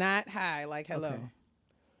 HIGH, not high, like hello. Okay.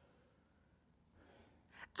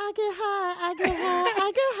 I get high, I get high,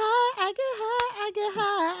 I get high, I get high, I get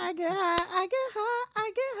high, I get high, I get high, I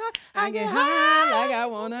get high, I get high like I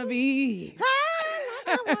wanna be. High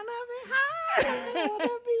like I wanna be, high like I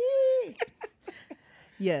wanna be.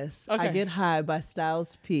 Yes, okay. I Get High by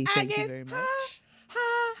Styles P. Thank you very much.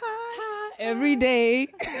 High every day.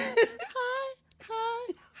 High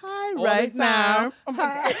all right now. Oh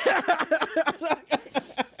my God.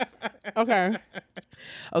 Okay.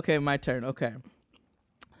 Okay, my turn. Okay.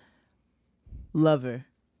 Lover.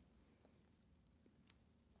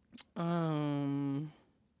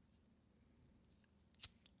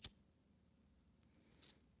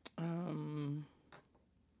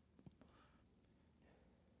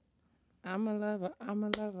 I'm a lover, I'm a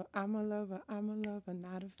lover, I'm a lover, I'm a lover,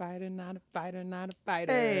 not a fighter, not a fighter, not a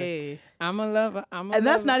fighter. Hey. I'm a lover, I'm a lover. And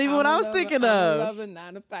that's not even I'm what a I was lover, thinking I'm of. a lover,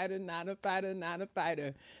 not a fighter, not a fighter, not a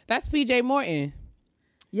fighter. That's PJ Morton.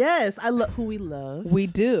 Yes, I love who we love. We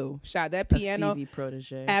do. Shout that A piano. Stevie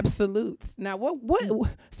protege. Absolutes. Now, what?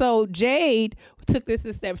 So Jade took this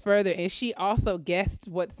a step further, and she also guessed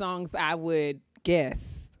what songs I would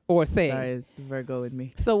guess or say. Sorry, it's the Virgo in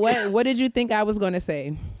me. So what did you think I was going to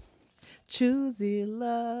say? Choosy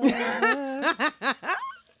love.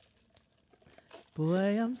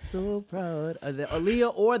 Boy, I'm so proud of the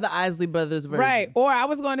Aaliyah or the Isley Brothers version. Right. Or I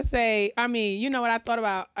was going to say, I mean, you know what I thought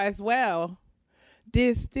about as well?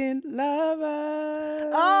 Distant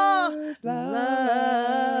lovers. Oh,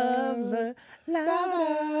 lover.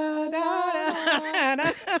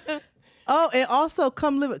 Oh, and also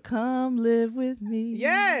come live with me.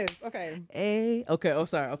 Yes. Okay. Okay. Oh,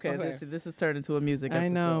 sorry. Okay. Okay. This is turned into a music episode. I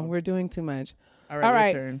know. We're doing too much. All right. All Your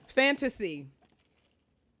right. turn. Fantasy.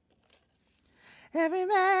 Every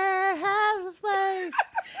man has a space,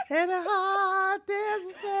 and the heart there's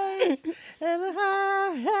a space, and the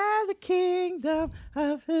heart has the kingdom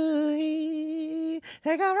of who he.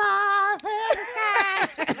 Take a ride in the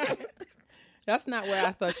sky. That's not where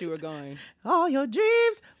I thought you were going. All your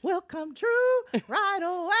dreams will come true right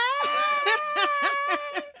away.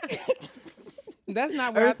 That's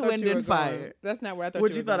not where Earth, I thought Wind, you were and going. Fire. That's not where I thought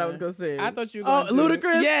What you you were thought I going. was gonna say? I thought you were going to.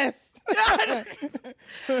 Ludacris? Yes.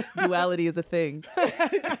 Duality is a thing.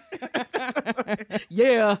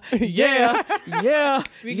 Yeah. We We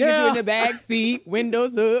can get you in the back seat,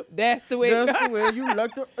 windows up. That's the way. That's the way you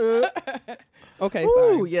like to. Okay, Ooh,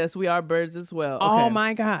 sorry. yes, we are birds as well. Okay. Oh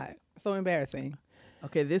my God. So embarrassing.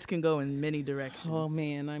 Okay, this can go in many directions. Oh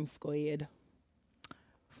man, I'm scared.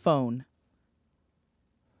 Phone.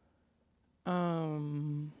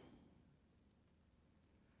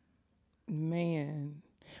 Man.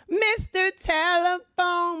 Mr.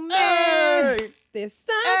 Telephone Man. Hey! There's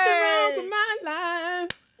something wrong with my life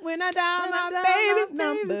when I dial my baby's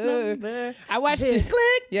number. I watched it.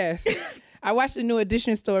 Click. Yes. I watched the New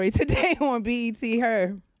Edition story today on BET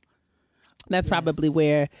Her. That's probably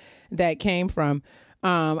where that came from.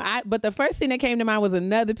 But the first thing that came to mind was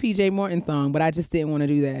another PJ Morton song, but I just didn't want to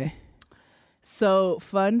do that. So,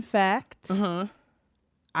 fun fact. Uh-huh.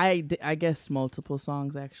 I guessed multiple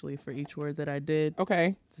songs actually for each word that I did.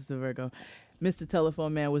 Okay. This is a Virgo. Mr.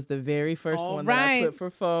 Telephone Man was the very first All one that I right. put for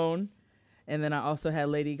phone. And then I also had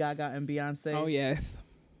Lady Gaga and Beyonce. Oh yes.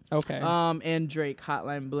 Okay. And Drake,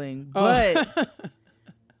 Hotline Bling. Oh. But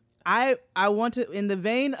I want to, in the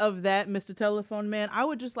vein of that, Mr. Telephone Man, I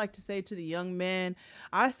would just like to say to the young man,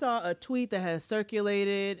 I saw a tweet that has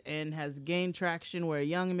circulated and has gained traction where a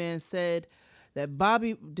young man said that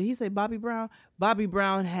did he say Bobby Brown? Bobby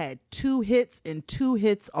Brown had 2 hits and 2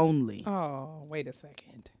 hits only. Oh, wait a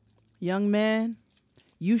second. Young man,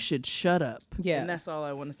 you should shut up. Yeah. And that's all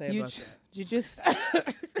I want to say about that. You just.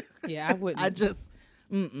 Yeah, I wouldn't.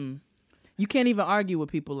 You can't even argue with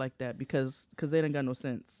people like that because they don't got no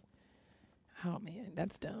sense. Oh man,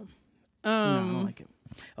 that's dumb. No, I don't like it.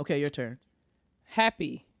 Okay, your turn.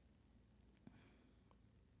 Happy.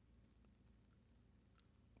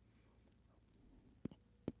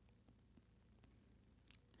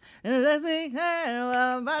 And let's see what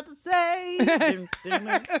I'm about to say. You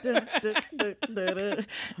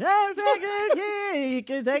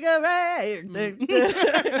can take a break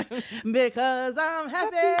because I'm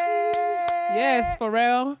happy. Yes,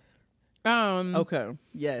 Pharrell. Okay.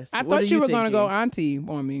 Yes. I What thought are you were gonna thinking? go auntie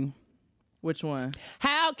on me. Which one?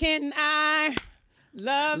 How can I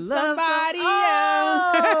love Love somebody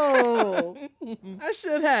Oh, else? I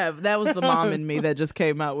should have. That was the mom in me that just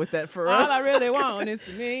came out with that for All us. I really want is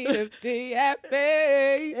for me to be happy.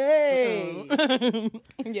 Hey.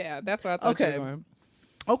 Yeah, that's what I thought Okay. you were going.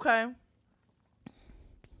 Okay.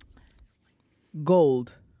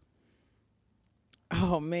 Gold.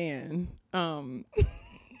 Oh man.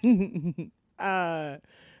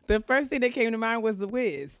 The first thing that came to mind was The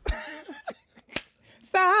Wiz.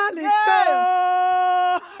 Solid Yes!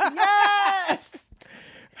 gold. Yes.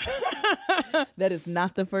 That is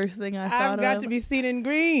not the first thing I thought I've got of. to be seen in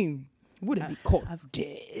green. Would it be caught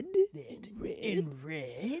dead? in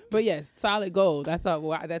red. But yes, solid gold. I thought,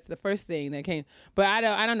 well, that's the first thing that came. But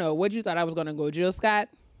I don't know. What you thought I was gonna go? Jill Scott?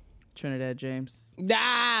 Trinidad James.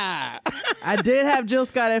 Ah. I did have Jill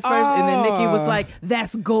Scott at first, and then Nikki was like,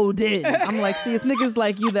 "That's golden." I'm like, "See, it's niggas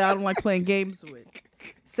like you that I don't like playing games with."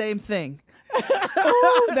 Same thing.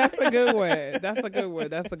 Ooh, that's a good one. That's a good one.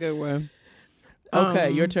 That's a good one.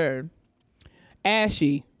 Okay, your turn.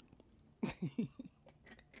 Ashy.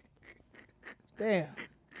 Damn.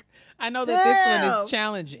 I know that this one Damn. is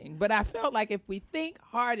challenging, but I felt like if we think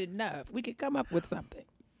hard enough, we could come up with something.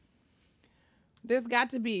 There's got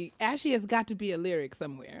to be, Ashley has got to be a lyric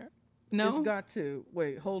somewhere. No? It's got to.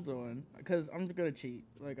 Wait, hold on. Because I'm going to cheat.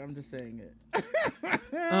 Like, I'm just saying it.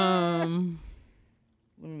 Let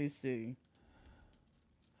me see.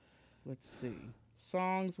 Let's see.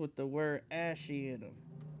 Songs with the word ashy in them.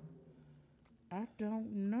 I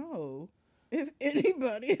don't know if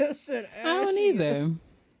anybody has said ashy. I don't either.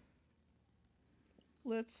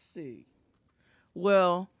 Let's see.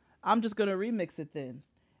 Well, I'm just going to remix it then.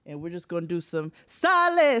 And we're just going to do some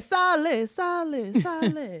solid, solid, solid,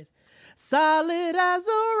 solid. Solid as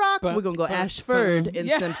a rock. We're going to go Ashford and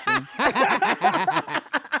Simpson.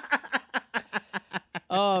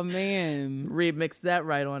 Oh, man. Remix that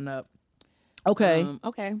right on up. Okay.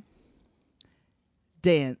 Okay.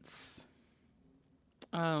 Dance.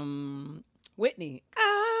 Whitney.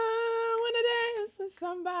 I want to dance with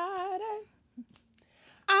somebody.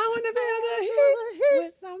 I want to feel the heat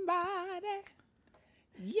with somebody.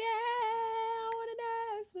 Yeah, I want to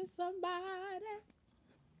dance with somebody.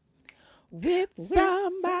 With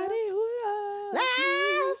somebody who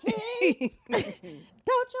loves me.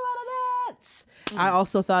 Don't you want to dance? I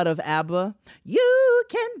also thought of ABBA. You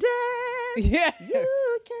can dance. Yeah.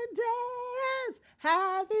 You can dance.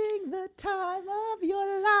 Having the time of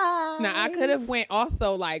your life. Now, I could have went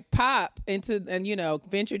also like pop into, and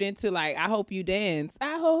ventured into like, I hope you dance.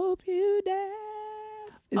 I hope you dance.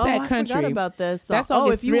 Is that country? I forgot about that song. That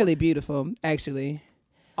song is really beautiful, actually.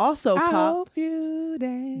 Also I pop. hope you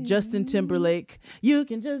dance. Justin Timberlake. You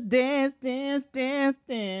can just dance, dance, dance,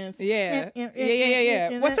 dance. Yeah.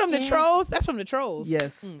 Yeah. What's from the Trolls? That's from the Trolls.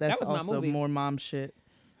 Yes, that that's was my also movie. more mom shit.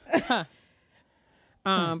 But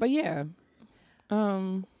yeah.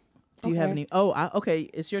 Do you have any? Okay.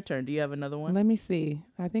 It's your turn. Do you have another one? Let me see.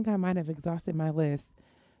 I think I might have exhausted my list.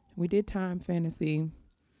 We did time fantasy.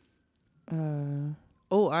 I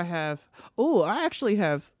actually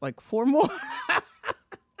have like 4 more.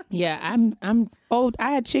 Yeah, I'm old.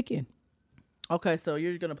 I had chicken. Okay, so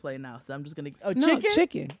you're gonna play now. So I'm just gonna. Oh, No,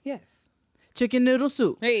 chicken. Yes. Chicken noodle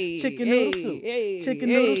soup. Hey, Chicken noodle soup. Chicken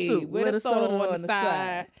noodle soup with a soda on the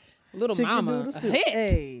side. Little Chicken mama, noodle a soup. hit.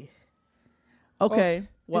 Hey. Okay.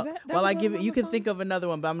 Well, that while was I one give it, mama you can song? think of another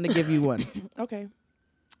one, but I'm gonna give you one. Okay.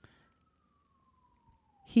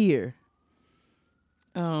 Here.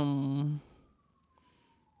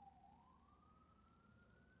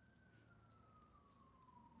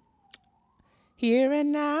 Here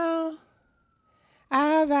and now,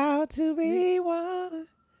 I vow to be one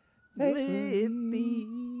with thee.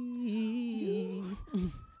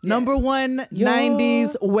 Number one You're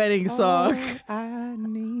 90s wedding song. All I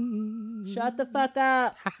need. Shut the fuck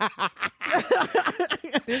up.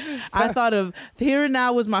 I thought of Here and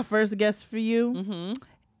Now was my first guess for you. Mm-hmm.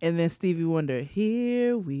 And then Stevie Wonder,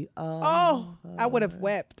 Here we are. Oh, I would have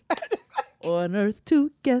wept. On earth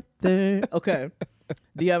together. Okay.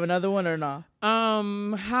 Do you have another one or not?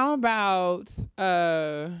 How about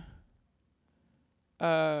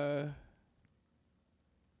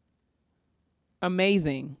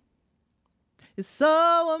Amazing. It's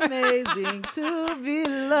so amazing to be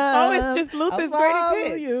loved. Oh, it's just Luther's I'll greatest follow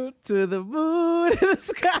hits. you to the moon and the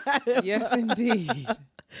sky. Yes, indeed.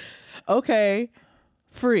 Okay.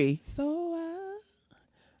 Free. So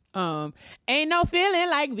Ain't no feeling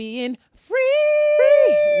like being free.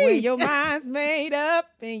 when your mind's made up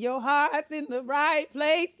and your heart's in the right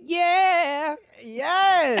place, yeah.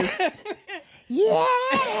 Yes. Yeah.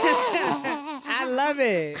 I love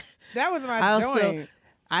it. That was my joint.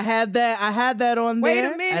 I had that on Wait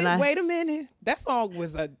there. a minute. and Wait a minute. That song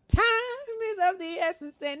was a time is of the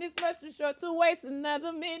essence and it's much too short to waste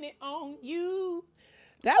another minute on you.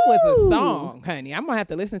 That was a song, honey. I'm gonna have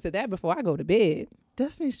to listen to that before I go to bed.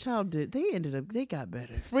 Destiny's Child they got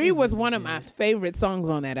better. Free was one of my favorite songs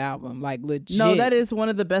on that album. Like legit. No, that is one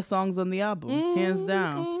of the best songs on the album, hands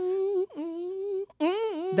down.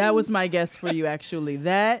 That was my guess for you, actually.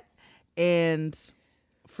 That and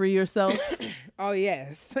Free Yourself. Oh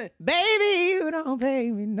yes. Baby, you don't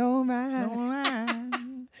pay me no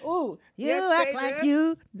mind. Ooh, you Yes, act baby. like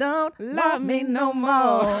you don't love me no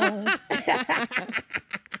more.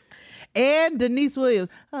 And Denise Williams.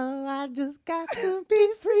 Oh, I just got to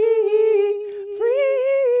be free.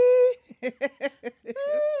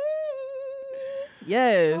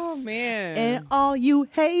 Yes. Oh man. And all you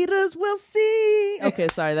haters will see. Okay,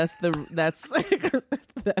 sorry. That's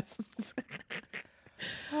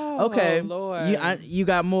oh, okay. Lord. You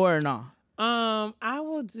got more or not? I'll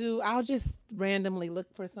just randomly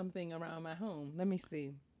look for something around my home. Let me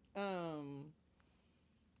see.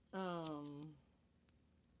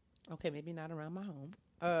 Okay, maybe not around my home.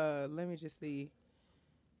 Let me just see.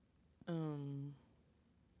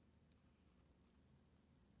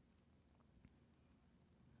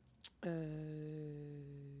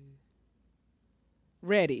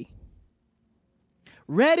 Ready.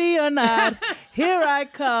 Ready or not, here I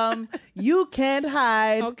come. You can't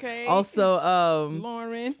hide. Okay. Also,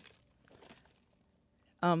 Lauren.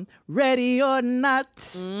 ready or not,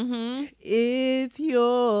 Mm-hmm. it's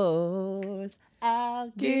yours. I'll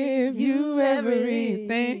give you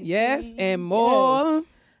everything. Yes, and more. Yes.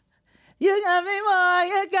 You got me more.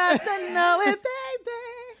 You got to know it, baby.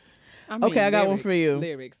 I mean, Okay, I got one for you.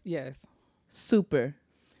 Lyrics, yes. Super.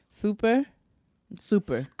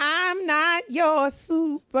 Super. I'm not your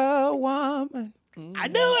superwoman. I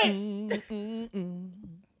knew it.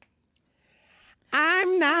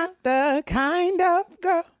 I'm not the kind of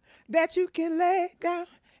girl that you can lay down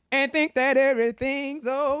and think that everything's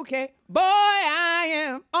okay. Boy, I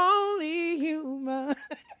am only human.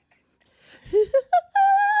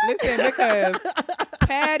 Listen, because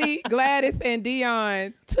Patty, Gladys, and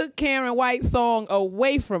Dion took Karen White's song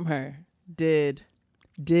away from her. Did.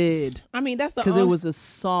 I mean, that's the Because it was a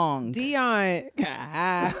song. Dion,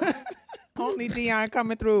 only Dion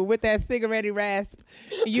coming through with that cigarette rasp,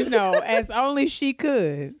 as only she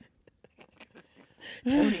could.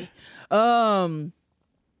 Okay,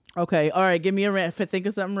 all right, give me think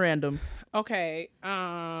of something random. Okay.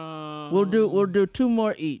 We'll do two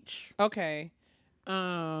more each. Okay.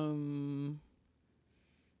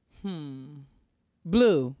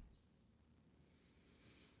 Blue.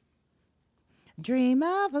 Dream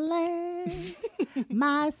of a land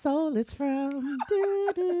my soul is from.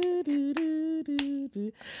 Do, do, do, do, do,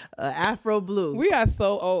 do. Afro Blue. We are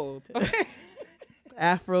so old.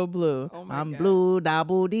 Afro Blue. Oh my I'm God. blue, da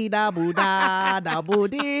boo dee da boo da da boo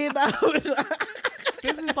dee da boo da.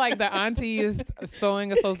 This is like the auntiest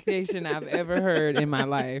sewing association I've ever heard in my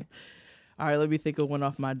life. All right, let me think of one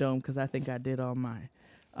off my dome because I think I did all mine.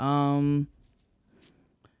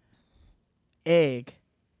 Egg.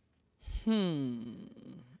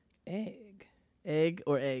 Egg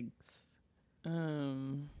or eggs?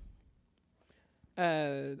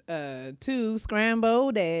 2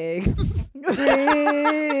 scrambled eggs.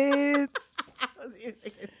 Grits.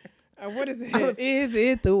 What is it? Is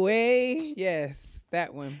it the way? Yes,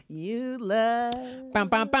 that one. You love. Bum,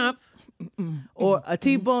 bum, bum. Or a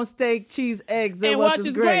T-bone steak, cheese, eggs, and, And what watch is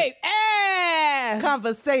is great. great.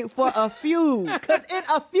 Conversate for a few. Because in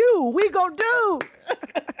a few, we gon' do.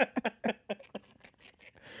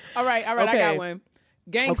 All right, I Okay. got one.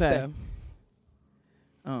 Gangsta.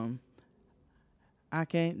 Okay. I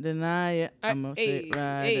can't deny it. I'm a fit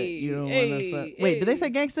rider. You don't wanna fuck. Wait, did they say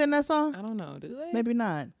gangster in that song? I don't know. Do they? Maybe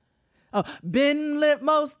not. Oh, been lit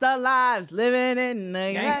most our lives, living in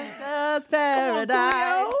the gangster's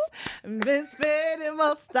paradise. Been spending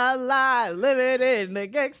most our lives, living in the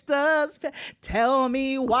gangster's Tell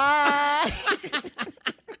me why.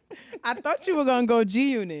 I thought you were gonna go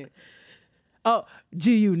G-Unit. Oh,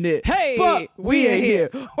 G-Unit. Hey, but we ain't here.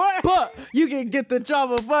 What? But you can get the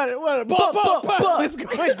drama, but What's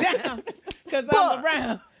going down? Because But- I'm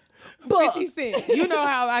around. but 50 Cent. You know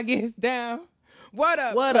how I get down. What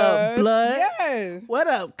up? What up, cuz? blood? Yes. What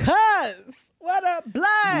up, cuz? What up,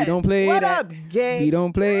 blood? We don't play what that. up, gang? We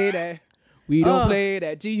don't play that. We don't play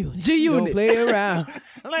that. G-Unit. G-Unit. Don't play around.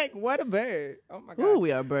 Like, what a bird. Oh my God. Ooh,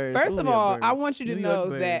 we are birds. First Ooh, of we are all, birds. I want you to New know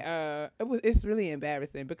York that birds. It's really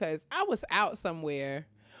embarrassing because I was out somewhere.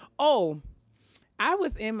 Oh, I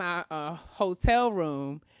was in my hotel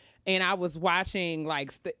room and I was watching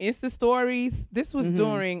like Insta stories. This was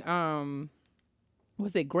during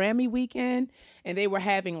was it Grammy weekend? And they were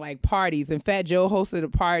having like parties, and Fat Joe hosted a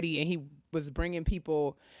party and he was bringing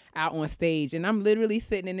people out on stage. And I'm literally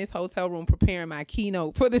sitting in this hotel room preparing my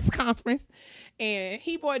keynote for this conference, and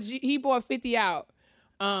he bought 50 out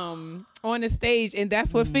on the stage, and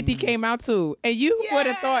that's what 50 came out to. And you would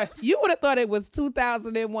have thought it was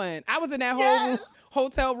 2001. I was in that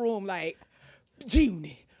hotel room like,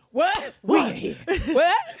 G-Unit, what? We here.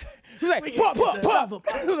 What? He was like, pop, pop, pop.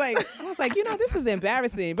 I was like, this is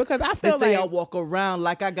embarrassing because I They feel say like I walk around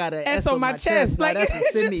like I got an S S on my chest. Like Like,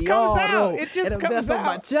 that's a it just comes out. semi-auto. It just and a comes vest on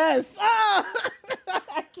my out. chest.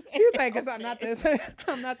 He's like, because I'm not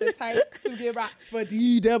the type to get rocked for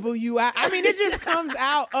DWI. I mean, it just comes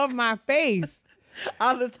out of my face.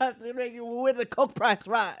 I'm the type to make you with the Coke price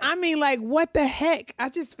rise. I mean, like, what the heck? I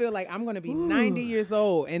just feel like I'm going to be 90 years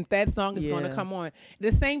old and that song is going to Yeah. come on.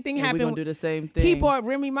 The same thing And we're happened. gonna do the same thing. He bought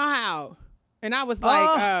Remy Ma out. And I was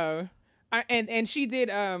like, and she did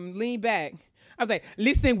Lean Back. I was like,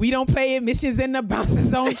 listen, we don't play admissions in the bouncer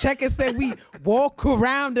zone. Check and said we walk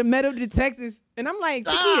around the metal detectors. And I'm like,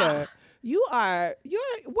 Takia, you're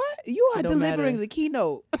delivering matter. the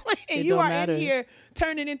keynote. And It you don't are matter. in here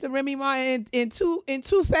turning into Remy Ma in 2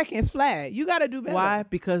 seconds flat. You got to do better. Why?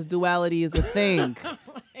 Because duality is a thing.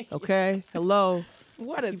 Okay? Hello.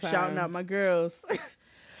 What a Keep time. shouting out my girls.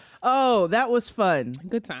 Oh, that was fun.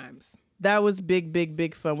 Good times. That was big, big,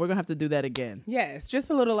 big fun. We're going to have to do that again. Yes,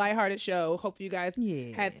 just a little lighthearted show. Hope you guys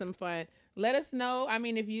Yeah. had some fun. Let us know. I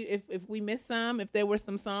mean, if we missed some, if there were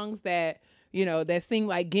some songs that, you know, that seemed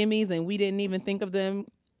like gimmies and we didn't even think of them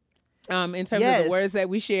in terms of the words that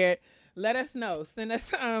we shared, let us know. Send us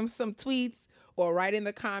some tweets or write in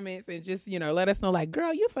the comments and just, you know, let us know, like,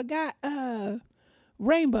 girl, you forgot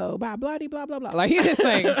Rainbow by blah blah blah blah. Like,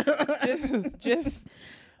 just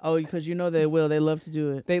Oh, because you know they will. They love to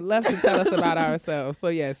do it. they love to tell us about ourselves. So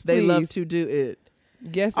yes, They please. love to do it.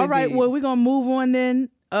 Yes, All right, indeed. well, we're gonna move on then.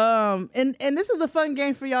 And this is a fun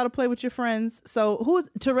game for y'all to play with your friends. So who's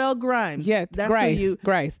Terrell Grimes? Yes, that's Grice. who you.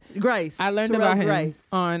 Grice. Grice. I learned Terrell about him Grice.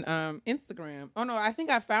 on Instagram. Oh no, I think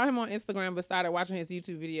I found him on Instagram, but started watching his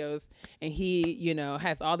YouTube videos. And he, you know,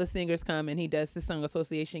 has all the singers come and he does the song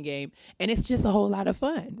association game, and it's just a whole lot of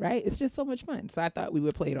fun, right? It's just so much fun. So I thought we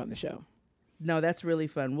would play it on the show. No, that's really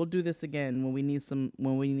fun. We'll do this again when we need some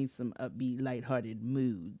upbeat, lighthearted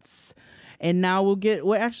moods. And now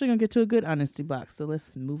we're actually gonna get to a good honesty box. So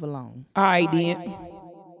let's move along. All right, then.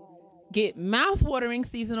 Get mouth-watering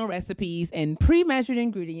seasonal recipes and pre-measured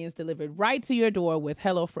ingredients delivered right to your door with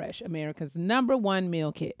HelloFresh, America's #1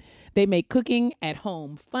 meal kit. They make cooking at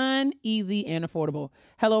home fun, easy, and affordable.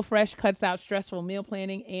 HelloFresh cuts out stressful meal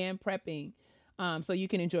planning and prepping. So you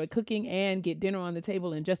can enjoy cooking and get dinner on the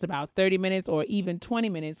table in just about 30 minutes or even 20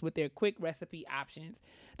 minutes with their quick recipe options.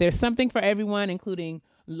 There's something for everyone, including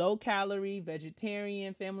low-calorie,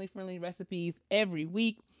 vegetarian, family-friendly recipes every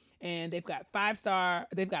week. And they've got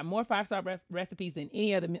more 5-star recipes than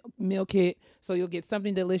any other meal kit. So you'll get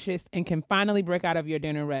something delicious and can finally break out of your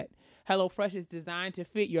dinner rut. HelloFresh is designed to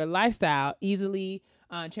fit your lifestyle easily.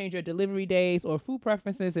 Change your delivery days or food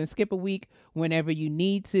preferences and skip a week whenever you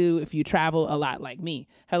need to if you travel a lot like me.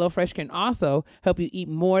 HelloFresh can also help you eat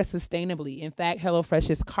more sustainably. In fact,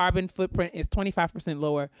 HelloFresh's carbon footprint is 25%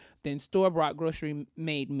 lower than store-bought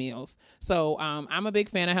grocery-made meals. So I'm a big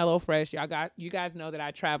fan of HelloFresh. You guys know that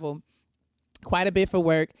I travel quite a bit for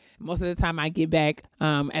work. Most of the time I get back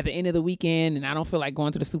at the end of the weekend and I don't feel like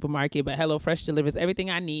going to the supermarket, but HelloFresh delivers everything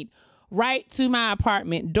I need right to my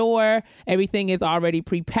apartment door. Everything is already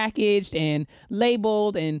prepackaged and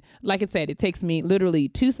labeled. And like I said, it takes me literally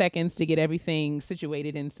 2 seconds to get everything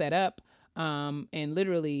situated and set up. And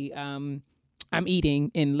literally, I'm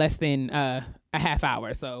eating in less than a half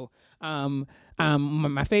hour. So,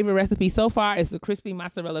 my favorite recipe so far is the crispy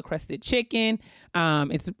mozzarella crusted chicken.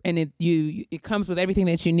 It comes with everything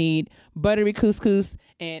that you need: buttery couscous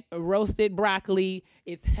and roasted broccoli.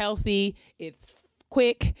 It's healthy. It's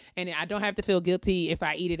quick, and I don't have to feel guilty if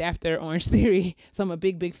I eat it after Orange Theory. So I'm a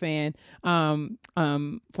big fan.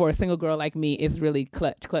 For a single girl like me, it's really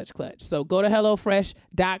clutch. So go to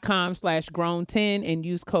HelloFresh.com/grown10 and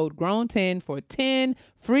use code grown10 for 10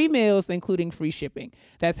 free meals, including free shipping.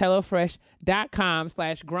 That's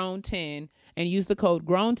HelloFresh.com/grown10 and use the code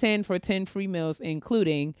grown10 for 10 free meals,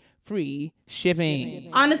 including free shipping.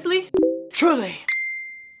 Honestly? Truly.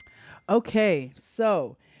 Okay,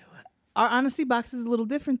 so our honesty box is a little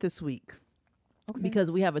different this week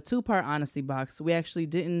because we have a 2-part honesty box. We actually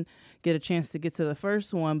didn't get a chance to get to the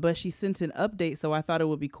first one, but she sent an update, so I thought it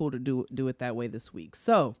would be cool to do it that way this week.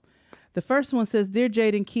 So the first one says, Dear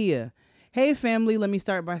Jade and Kia, hey family, let me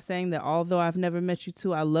start by saying that although I've never met you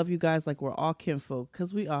two, I love you guys like we're all kinfolk,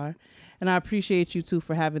 because we are. And I appreciate you two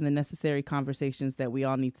for having the necessary conversations that we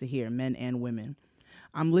all need to hear, men and women.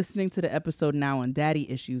 I'm listening to the episode now on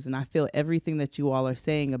daddy issues, and I feel everything that you all are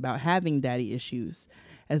saying about having daddy issues.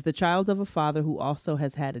 As the child of a father who also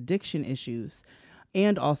has had addiction issues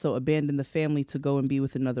and also abandoned the family to go and be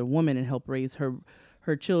with another woman and help raise her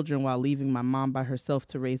children while leaving my mom by herself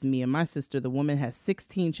to raise me and my sister, the woman has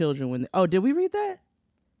 16 children did we read that?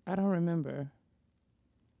 I don't remember.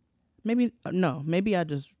 Maybe I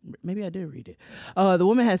did read it. The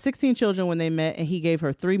woman had 16 children when they met, and he gave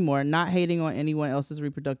her 3 more, not hating on anyone else's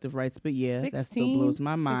reproductive rights. But yeah, 16? That still blows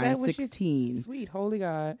my mind. 16. Sweet, holy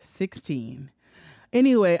God. 16.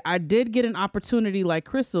 Anyway, I did get an opportunity like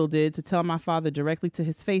Crystal did to tell my father directly to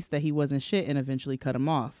his face that he wasn't shit and eventually cut him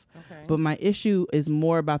off. Okay. But my issue is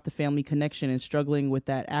more about the family connection and struggling with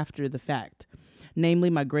that after the fact. Namely,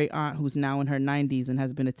 my great aunt, who's now in her 90s and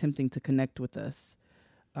has been attempting to connect with us.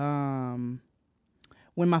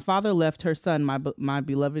 When my father left, her son, my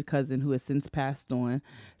beloved cousin, who has since passed on,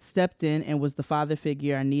 stepped in and was the father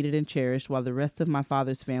figure I needed and cherished, while the rest of my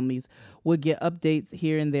father's families would get updates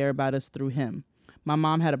here and there about us through him. My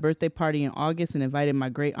mom had a birthday party in August and invited my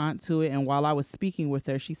great aunt to it, and while I was speaking with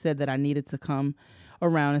her, she said that I needed to come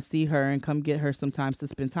around and see her and come get her sometimes to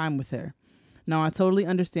spend time with her. Now, I totally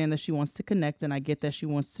understand that she wants to connect, and I get that she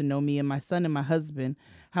wants to know me and my son and my husband.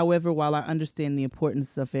 However, while I understand the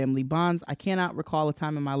importance of family bonds, I cannot recall a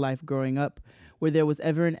time in my life growing up where there was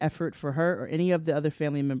ever an effort for her or any of the other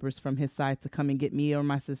family members from his side to come and get me or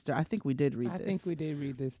my sister. I think we did read this. I think we did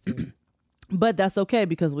read this too. But that's okay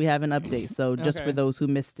because we have an update. So just Okay. for those who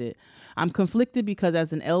missed it, I'm conflicted because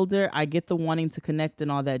as an elder, I get the wanting to connect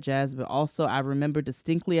and all that jazz. But also I remember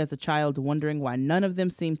distinctly as a child wondering why none of them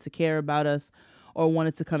seemed to care about us or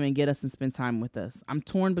wanted to come and get us and spend time with us. I'm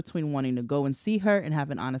torn between wanting to go and see her and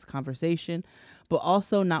have an honest conversation, but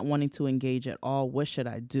also not wanting to engage at all. What should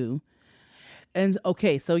I do? And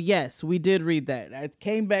okay, so yes, we did read that. It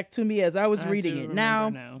came back to me as I was reading do it.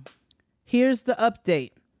 remember Now, here's the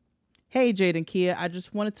update. Hey, Jade and Kia, I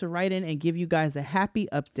just wanted to write in and give you guys a happy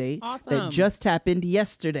update Awesome. that just happened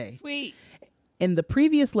yesterday. Sweet. In the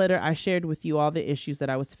previous letter, I shared with you all the issues that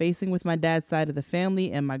I was facing with my dad's side of the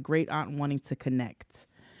family and my great aunt wanting to connect.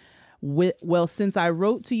 Well, since I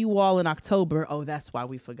wrote to you all in October, oh, that's why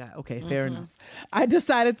we forgot. Okay, fair enough. I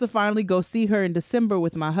decided to finally go see her in December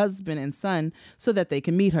with my husband and son so that they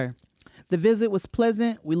can meet her. The visit was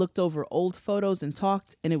pleasant. We looked over old photos and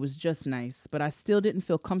talked, and it was just nice. But I still didn't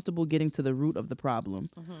feel comfortable getting to the root of the problem.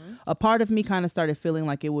 A part of me kind of started feeling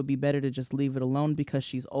like it would be better to just leave it alone because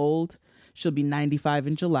she's old. She'll be 95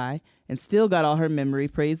 in July and still got all her memory,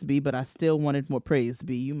 praise be, but I still wanted more praise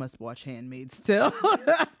be. You must watch Handmaid still.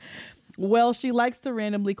 Well, she likes to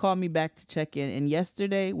randomly call me back to check in. And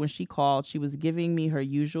yesterday when she called, she was giving me her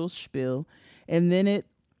usual spiel. And then it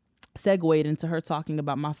segued into her talking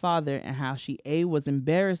about my father and how she A, was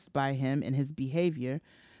embarrassed by him and his behavior.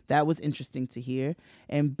 That was interesting to hear.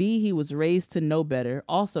 And B, he was raised to know better.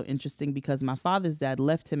 Also interesting because my father's dad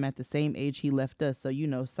left him at the same age he left us. So, you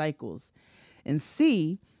know, cycles. And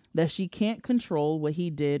C, that she can't control what he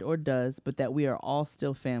did or does, but that we are all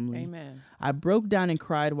still family. Amen. I broke down and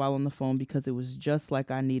cried while on the phone because it was just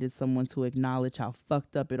like I needed someone to acknowledge how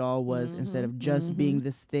fucked up it all was instead of just being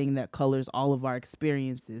this thing that colors all of our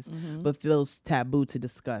experiences but feels taboo to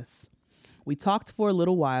discuss. We talked for a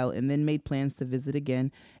little while and then made plans to visit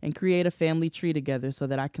again and create a family tree together so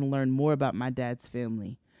that I can learn more about my dad's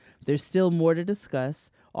family. There's still more to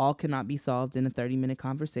discuss. All cannot be solved in a 30-minute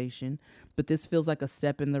conversation, but this feels like a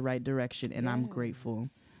step in the right direction, and I'm grateful.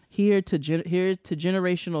 Here to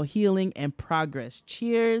generational healing and progress.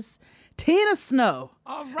 Cheers, Tina Snow.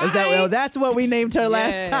 All right. That's what we named her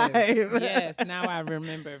last time. Yes, now I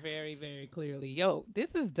remember very, very clearly. Yo,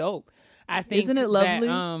 this is dope. I think Isn't it lovely?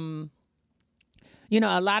 That, you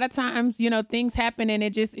know, a lot of times, you know, things happen and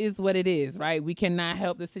it just is what it is, right? We cannot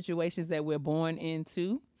help the situations that we're born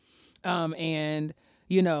into. And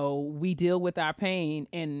you know, we deal with our pain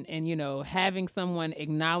and, you know, having someone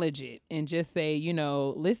acknowledge it and just say, you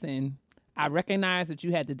know, listen, I recognize that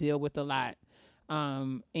you had to deal with a lot.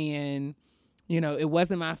 And, you know, it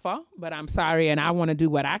wasn't my fault, but I'm sorry. And I want to do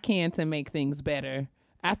what I can to make things better.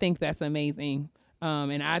 I think that's amazing.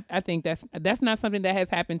 And I think that's not something that has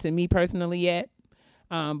happened to me personally yet.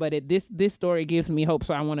 But this story gives me hope.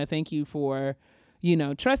 So I want to thank you for, you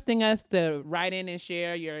know, trusting us to write in and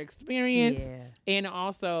share your experience and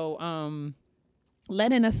also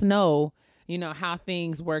letting us know, you know, how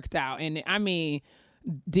things worked out. And I mean,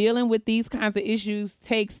 dealing with these kinds of issues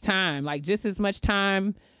takes time, like just as much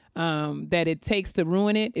time that it takes to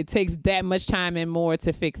ruin it. It takes that much time and more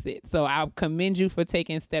to fix it. So I commend you for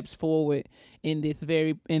taking steps forward in this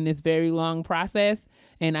very long process.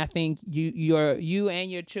 And I think you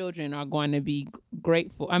and your children are going to be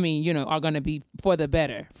grateful. I mean, you know, are going to be for the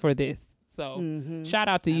better for this. So shout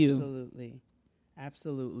out to you.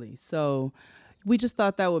 Absolutely. So we just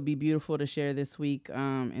thought that would be beautiful to share this week.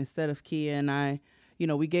 Instead of Kia and I, you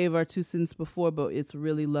know, we gave our 2 cents before, but it's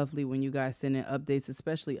really lovely when you guys send in updates,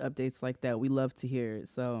 especially updates like that. We love to hear it.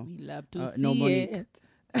 So We love to no, see Monique. it.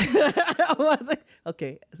 I was like,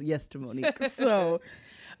 okay, yes to Monique. So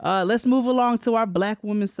let's move along to our Black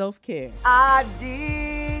woman self-care. I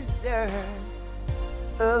deserve.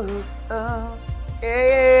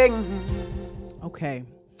 Okay,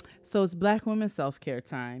 so it's Black women self-care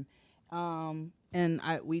time, and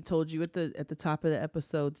we told you at the top of the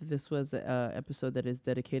episode that this was an episode that is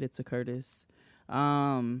dedicated to Curtis.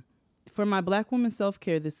 For my Black woman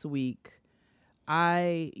self-care this week,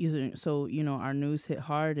 our news hit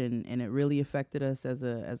hard, and it really affected us as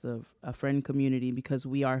a friend community, because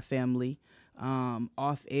we are family.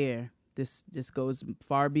 Off air, this goes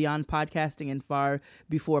far beyond podcasting and far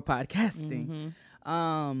before podcasting.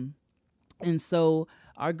 And so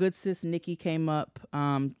our good sis Nikki came up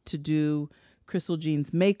to do Crystal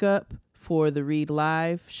Jean's makeup for the Read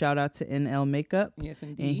Live. Shout out to NL Makeup, yes,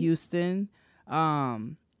 indeed, in Houston.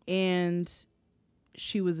 And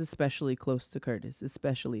she was especially close to Curtis,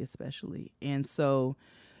 especially. And so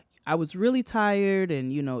I was really tired,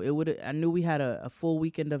 and I knew we had a full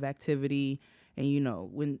weekend of activity, and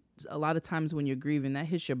when a lot of times when you're grieving, that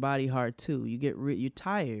hits your body hard too. You get you're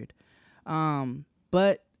tired.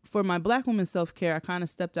 But for my Black woman self-care, I kind of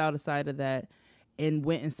stepped outside of that and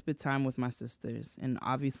went and spent time with my sisters. And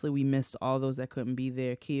obviously we missed all those that couldn't be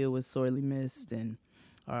there. Kia was sorely missed, and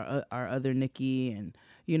our other Nikki, and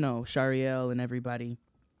Shariel and everybody,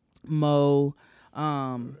 Mo.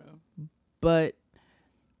 But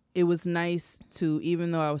it was nice to,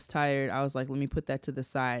 even though I was tired, I was like, let me put that to the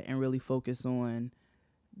side and really focus on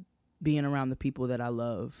being around the people that I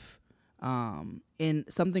love. And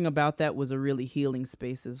something about that was a really healing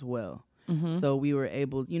space as well. So we were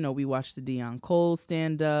able, we watched the Dion Cole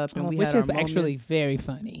stand up, and we which had our is actually moments. very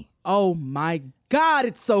funny. Oh my God,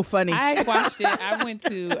 it's so funny. I watched it. I went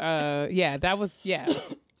to that was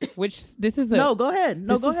which this is No, go ahead.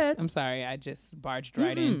 Go ahead. I'm sorry, I just barged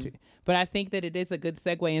right into, but I think that it is a good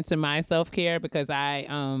segue into my self-care, because I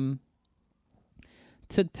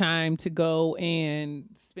took time to go and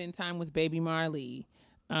spend time with baby Marley.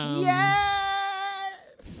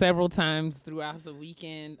 Several times throughout the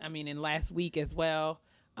weekend. I mean, and last week as well.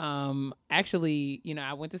 Actually,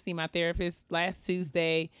 I went to see my therapist last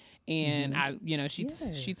Tuesday, and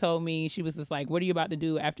she told me, she was just like, what are you about to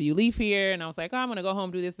do after you leave here? And I was like, oh, I'm going to go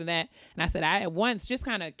home, do this and that. And I said, I at once just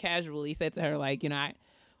kind of casually said to her, like, I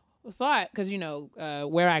thought, because,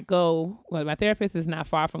 where I go, well, my therapist is not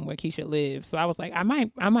far from where Keisha lives. So I was like, I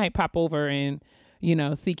might pop over and,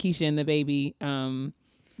 see Keisha and the baby,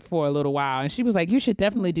 for a little while. And she was like, you should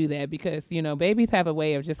definitely do that, because babies have a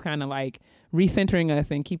way of just kind of like recentering us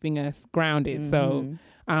and keeping us grounded. So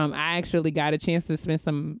I actually got a chance to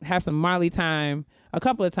have some Marley time a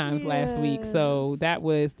couple of times last week. So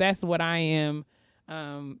that's what I am.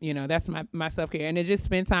 That's my self-care, and to just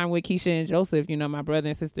spend time with Keisha and Joseph, my brother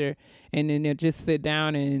and sister, and then they'll just sit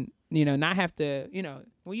down and not have to,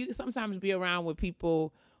 when you sometimes be around with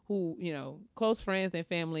people who close friends and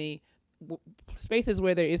family, spaces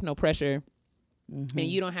where there is no pressure, and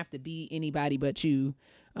you don't have to be anybody but you,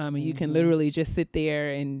 and you can literally just sit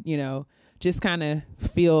there and just kind of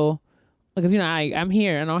feel, because I'm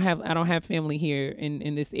here, I don't have family here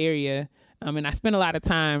in this area, and I spend a lot of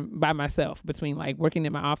time by myself between like working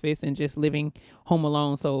in my office and just living home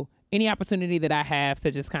alone. So any opportunity that I have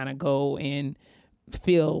to just kind of go and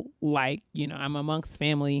feel like I'm amongst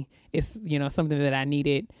family, it's something that I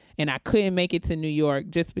needed. And I couldn't make it to New York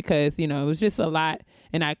just because it was just a lot,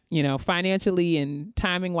 and I financially and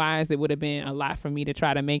timing wise, it would have been a lot for me to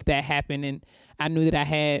try to make that happen. And I knew that I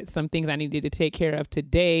had some things I needed to take care of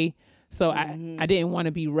today, so I didn't want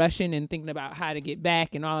to be rushing and thinking about how to get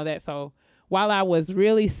back and all of that. So while I was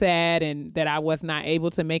really sad and that I was not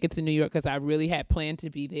able to make it to New York, because I really had planned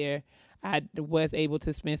to be there, I was able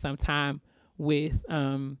to spend some time with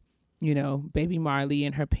baby Marley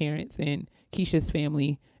and her parents and Keisha's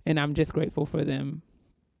family, and I'm just grateful for them.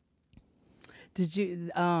 Did you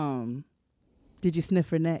sniff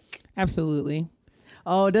her neck? Absolutely.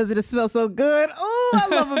 Oh, doesn't it smell so good? Oh, I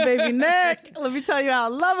love a baby neck. Let me tell you, I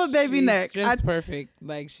love a baby neck. Just perfect.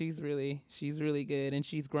 Like she's really good, and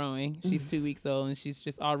she's growing. She's 2 weeks old, and she's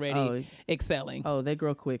just already excelling. Oh, they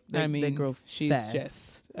grow quick. They grow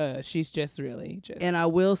fast. She's just really just. And I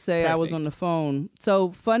will say, perfect. I was on the phone. So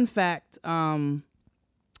fun fact, Keisha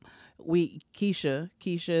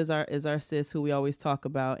is our sis who we always talk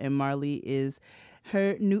about, and Marley is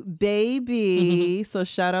her new baby. So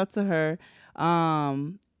shout out to her.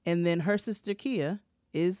 And then her sister Kia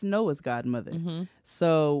is Noah's godmother.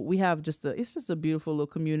 So we have it's just a beautiful little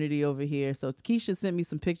community over here. So Keisha sent me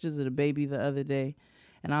some pictures of the baby the other day,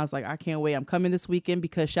 and I was like, I can't wait. I'm coming this weekend,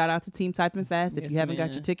 because shout out to Team Typing Fast. If you haven't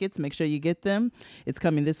got your tickets, make sure you get them. It's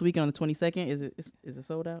coming this weekend on the 22nd. Is it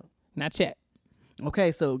sold out? Not yet.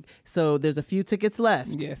 Okay, so there's a few tickets left.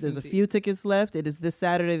 Yes, there's indeed. a few tickets left. It is this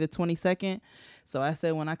Saturday, the 22nd. So I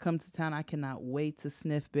said, when I come to town, I cannot wait to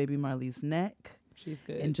sniff baby Marley's neck. She's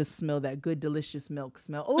good. And just smell that good, delicious milk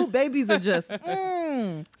smell. Oh, babies are just,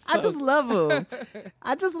 I just love them.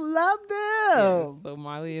 I just love them. Yes, so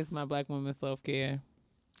Marley is my Black woman self-care.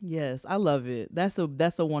 Yes, I love it. That's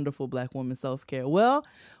a wonderful Black woman self-care. Well,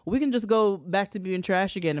 we can just go back to being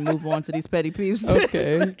trash again and move on to these petty peeves.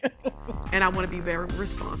 Okay. And I want to be very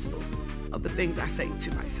responsible of the things I say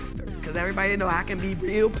to my sister. Because everybody know I can be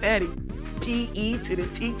real petty. P-E to the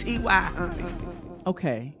T-T-Y, honey.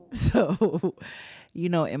 Okay. So,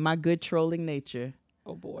 in my good trolling nature,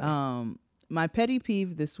 Oh boy. my petty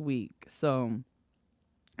peeve this week. So,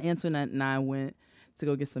 Antoinette and I went to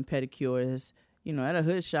go get some pedicures, at a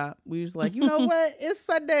hood shop. We was like, you know what? It's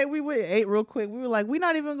Sunday. We went ate real quick. We were like, we're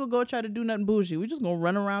not even gonna go try to do nothing bougie. We're just gonna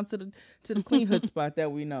run around to the clean hood spot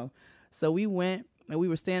that we know. So we went and we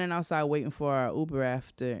were standing outside waiting for our Uber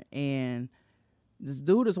after, and this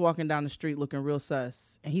dude is walking down the street looking real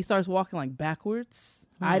sus, and he starts walking like backwards.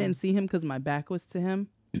 I didn't see him because my back was to him.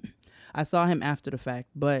 I saw him after the fact,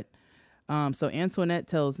 but so Antoinette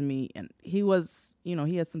tells me, and he was,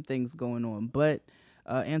 he had some things going on, but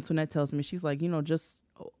Antoinette tells me, she's like, just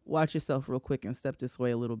watch yourself real quick and step this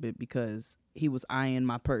way a little bit, because he was eyeing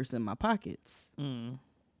my purse and my pockets. And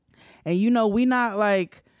we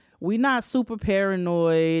not super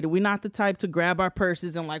paranoid. We're not the type to grab our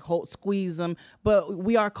purses and like squeeze them, but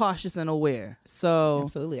we are cautious and aware. So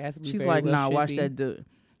Absolutely. she's like, nah, watch that dude.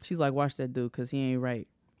 She's like, watch that dude, because he ain't right.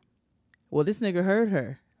 Well, this nigga heard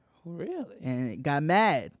her. Really? And it got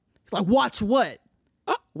mad. He's like, watch what?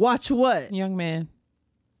 Watch what? Young man.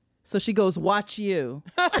 So she goes, watch you.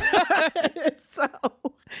 So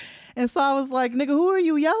I was like, nigga, who are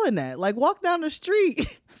you yelling at? Like, walk down the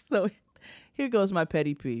street. So here goes my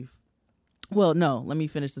petty peeve. Well, no, let me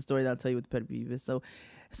finish the story. Then I'll tell you what the petty peeve is. So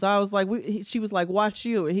I was like, she was like, watch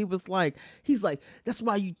you. And he's like, that's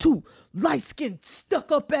why you two light-skinned,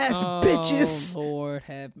 stuck-up ass bitches. Lord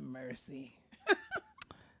have mercy.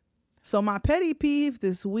 So my petty peeve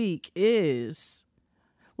this week is,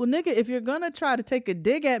 well, nigga, if you're going to try to take a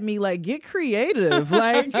dig at me, like, get creative.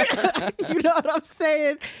 Like, you know what I'm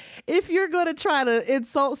saying? If you're going to try to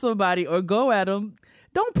insult somebody or go at them,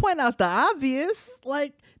 don't point out the obvious.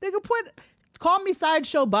 Like, nigga, call me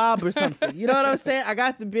Sideshow Bob or something. You know what I'm saying? I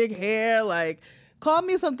got the big hair. Like, call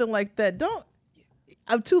me something like that.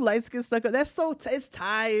 I'm too light-skinned, stuck up. That's it's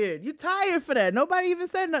tired. You're tired for that. Nobody even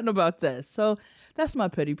said nothing about that. So that's my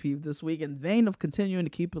petty peeve this week, in vain of continuing to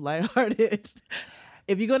keep it lighthearted.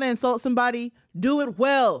 If you're going to insult somebody, do it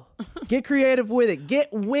well. Get creative with it.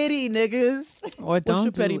 Get witty, niggas. Or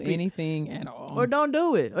don't do anything at all. Or don't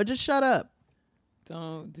do it. Or just shut up.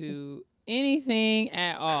 Don't do anything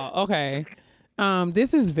at all. Okay.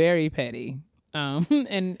 This is very petty.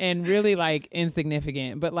 And really like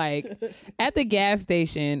insignificant. But like at the gas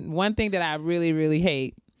station, one thing that I really, really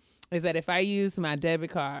hate is that if I use my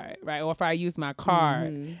debit card, right, or if I use my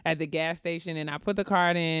card at the gas station and I put the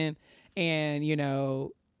card in and,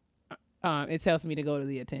 it tells me to go to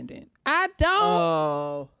the attendant. I don't.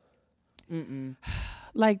 Oh.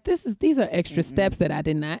 Like these are extra steps that I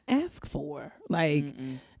did not ask for. Like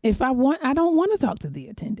if I don't want to talk to the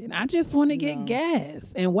attendant. I just want to get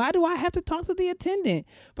gas. And why do I have to talk to the attendant?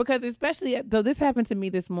 Because especially though this happened to me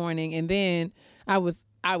this morning, and then I was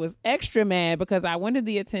extra mad because I went to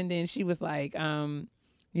the attendant. She was like,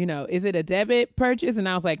 is it a debit purchase? And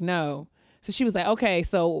I was like, no. So she was like, okay,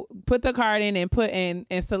 so put the card in and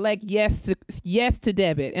and select yes to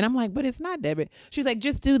debit. And I'm like, but it's not debit. She's like,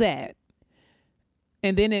 just do that.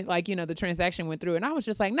 And then it the transaction went through, and I was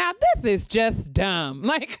just like, nah, this is just dumb.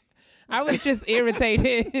 Like, I was just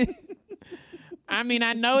irritated. I mean,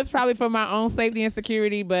 I know it's probably for my own safety and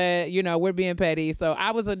security, but we're being petty. So I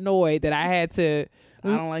was annoyed that I had to.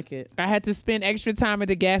 I don't like it. I had to spend extra time at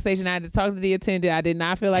the gas station. I had to talk to the attendant. I did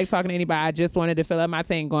not feel like talking to anybody. I just wanted to fill up my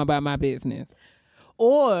tank, going about my business.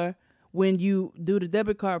 Or when you do the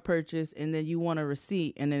debit card purchase and then you want a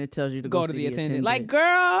receipt and then it tells you to go to the attendant. Like,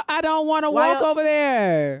 girl, I don't want to walk over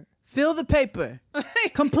there. Fill the paper.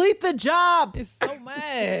 Complete the job. It's so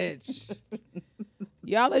much.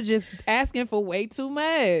 Y'all are just asking for way too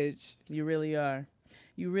much. You really are.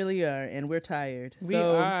 You really are. And we're tired. We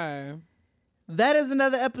are. That is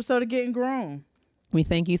another episode of Getting Grown. We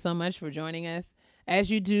thank you so much for joining us. As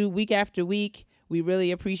you do week after week, we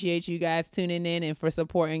really appreciate you guys tuning in and for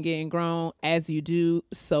supporting Getting Grown as you do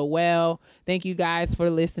so well. Thank you guys for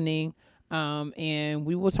listening. And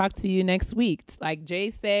we will talk to you next week. Like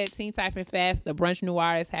Jay said, Teen Typing Fast, the Brunch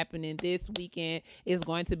Noir is happening this weekend. It's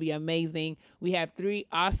going to be amazing. We have 3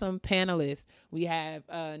 awesome panelists. We have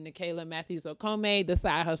Nicaila Matthews-Okome, the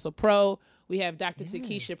Side Hustle Pro. We have Dr.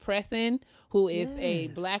 Takesha Presson, who is a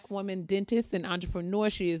Black woman dentist and entrepreneur.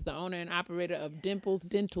 She is the owner and operator of Dimples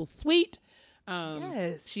Dental Suite.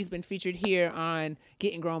 She's been featured here on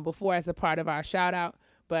Getting Grown before as a part of our shout out.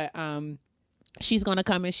 But She's going to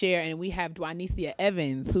come and share. And we have Dwanicia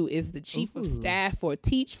Evans, who is the chief of staff for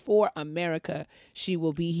Teach for America. She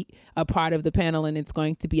will be a part of the panel, and it's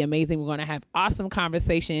going to be amazing. We're going to have awesome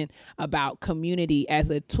conversation about community as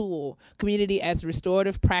a tool, community as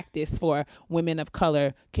restorative practice for women of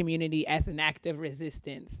color, community as an act of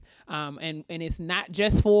resistance. And it's not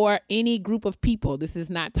just for any group of people. This is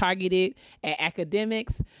not targeted at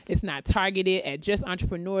academics. It's not targeted at just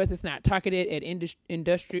entrepreneurs. It's not targeted at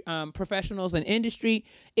industry professionals and industry.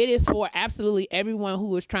 It is for absolutely everyone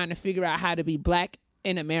who is trying to figure out how to be Black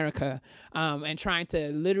in America, and trying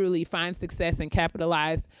to literally find success and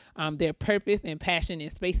capitalize their purpose and passion in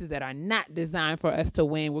spaces that are not designed for us to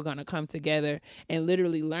win. We're going to come together and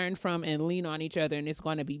literally learn from and lean on each other, and it's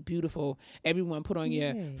going to be beautiful. Everyone put on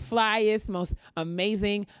your flyest, most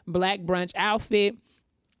amazing Black brunch outfit.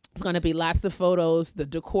 It's going to be lots of photos. The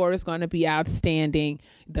decor is going to be outstanding.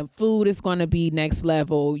 The food is going to be next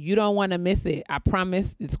level. You don't want to miss it. I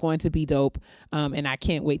promise it's going to be dope. And I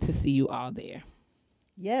can't wait to see you all there.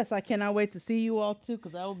 Yes, I cannot wait to see you all too,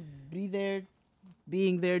 because I will be there,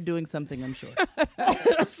 being there, doing something, I'm sure.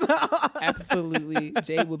 Absolutely.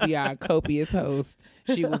 Jade will be our copious host.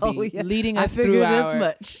 She will be leading us I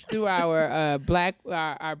through our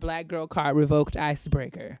Black Girl Card Revoked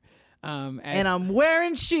Icebreaker. And I'm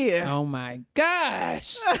wearing sheer. Oh my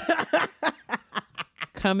gosh.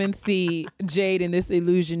 Come and see Jade in this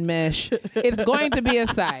illusion mesh. It's going to be a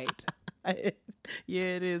sight. Yeah,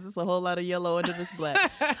 it is. It's a whole lot of yellow under this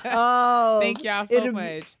black. Thank y'all so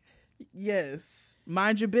much. Yes.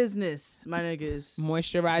 Mind your business, my niggas.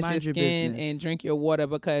 Moisturize your skin and drink your water,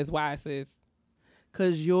 because why, sis?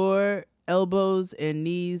 Because your elbows and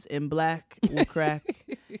knees in black will crack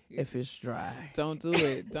if it's dry. Don't do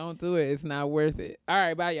it. Don't do it. It's not worth it. All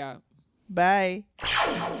right. Bye, y'all. Bye.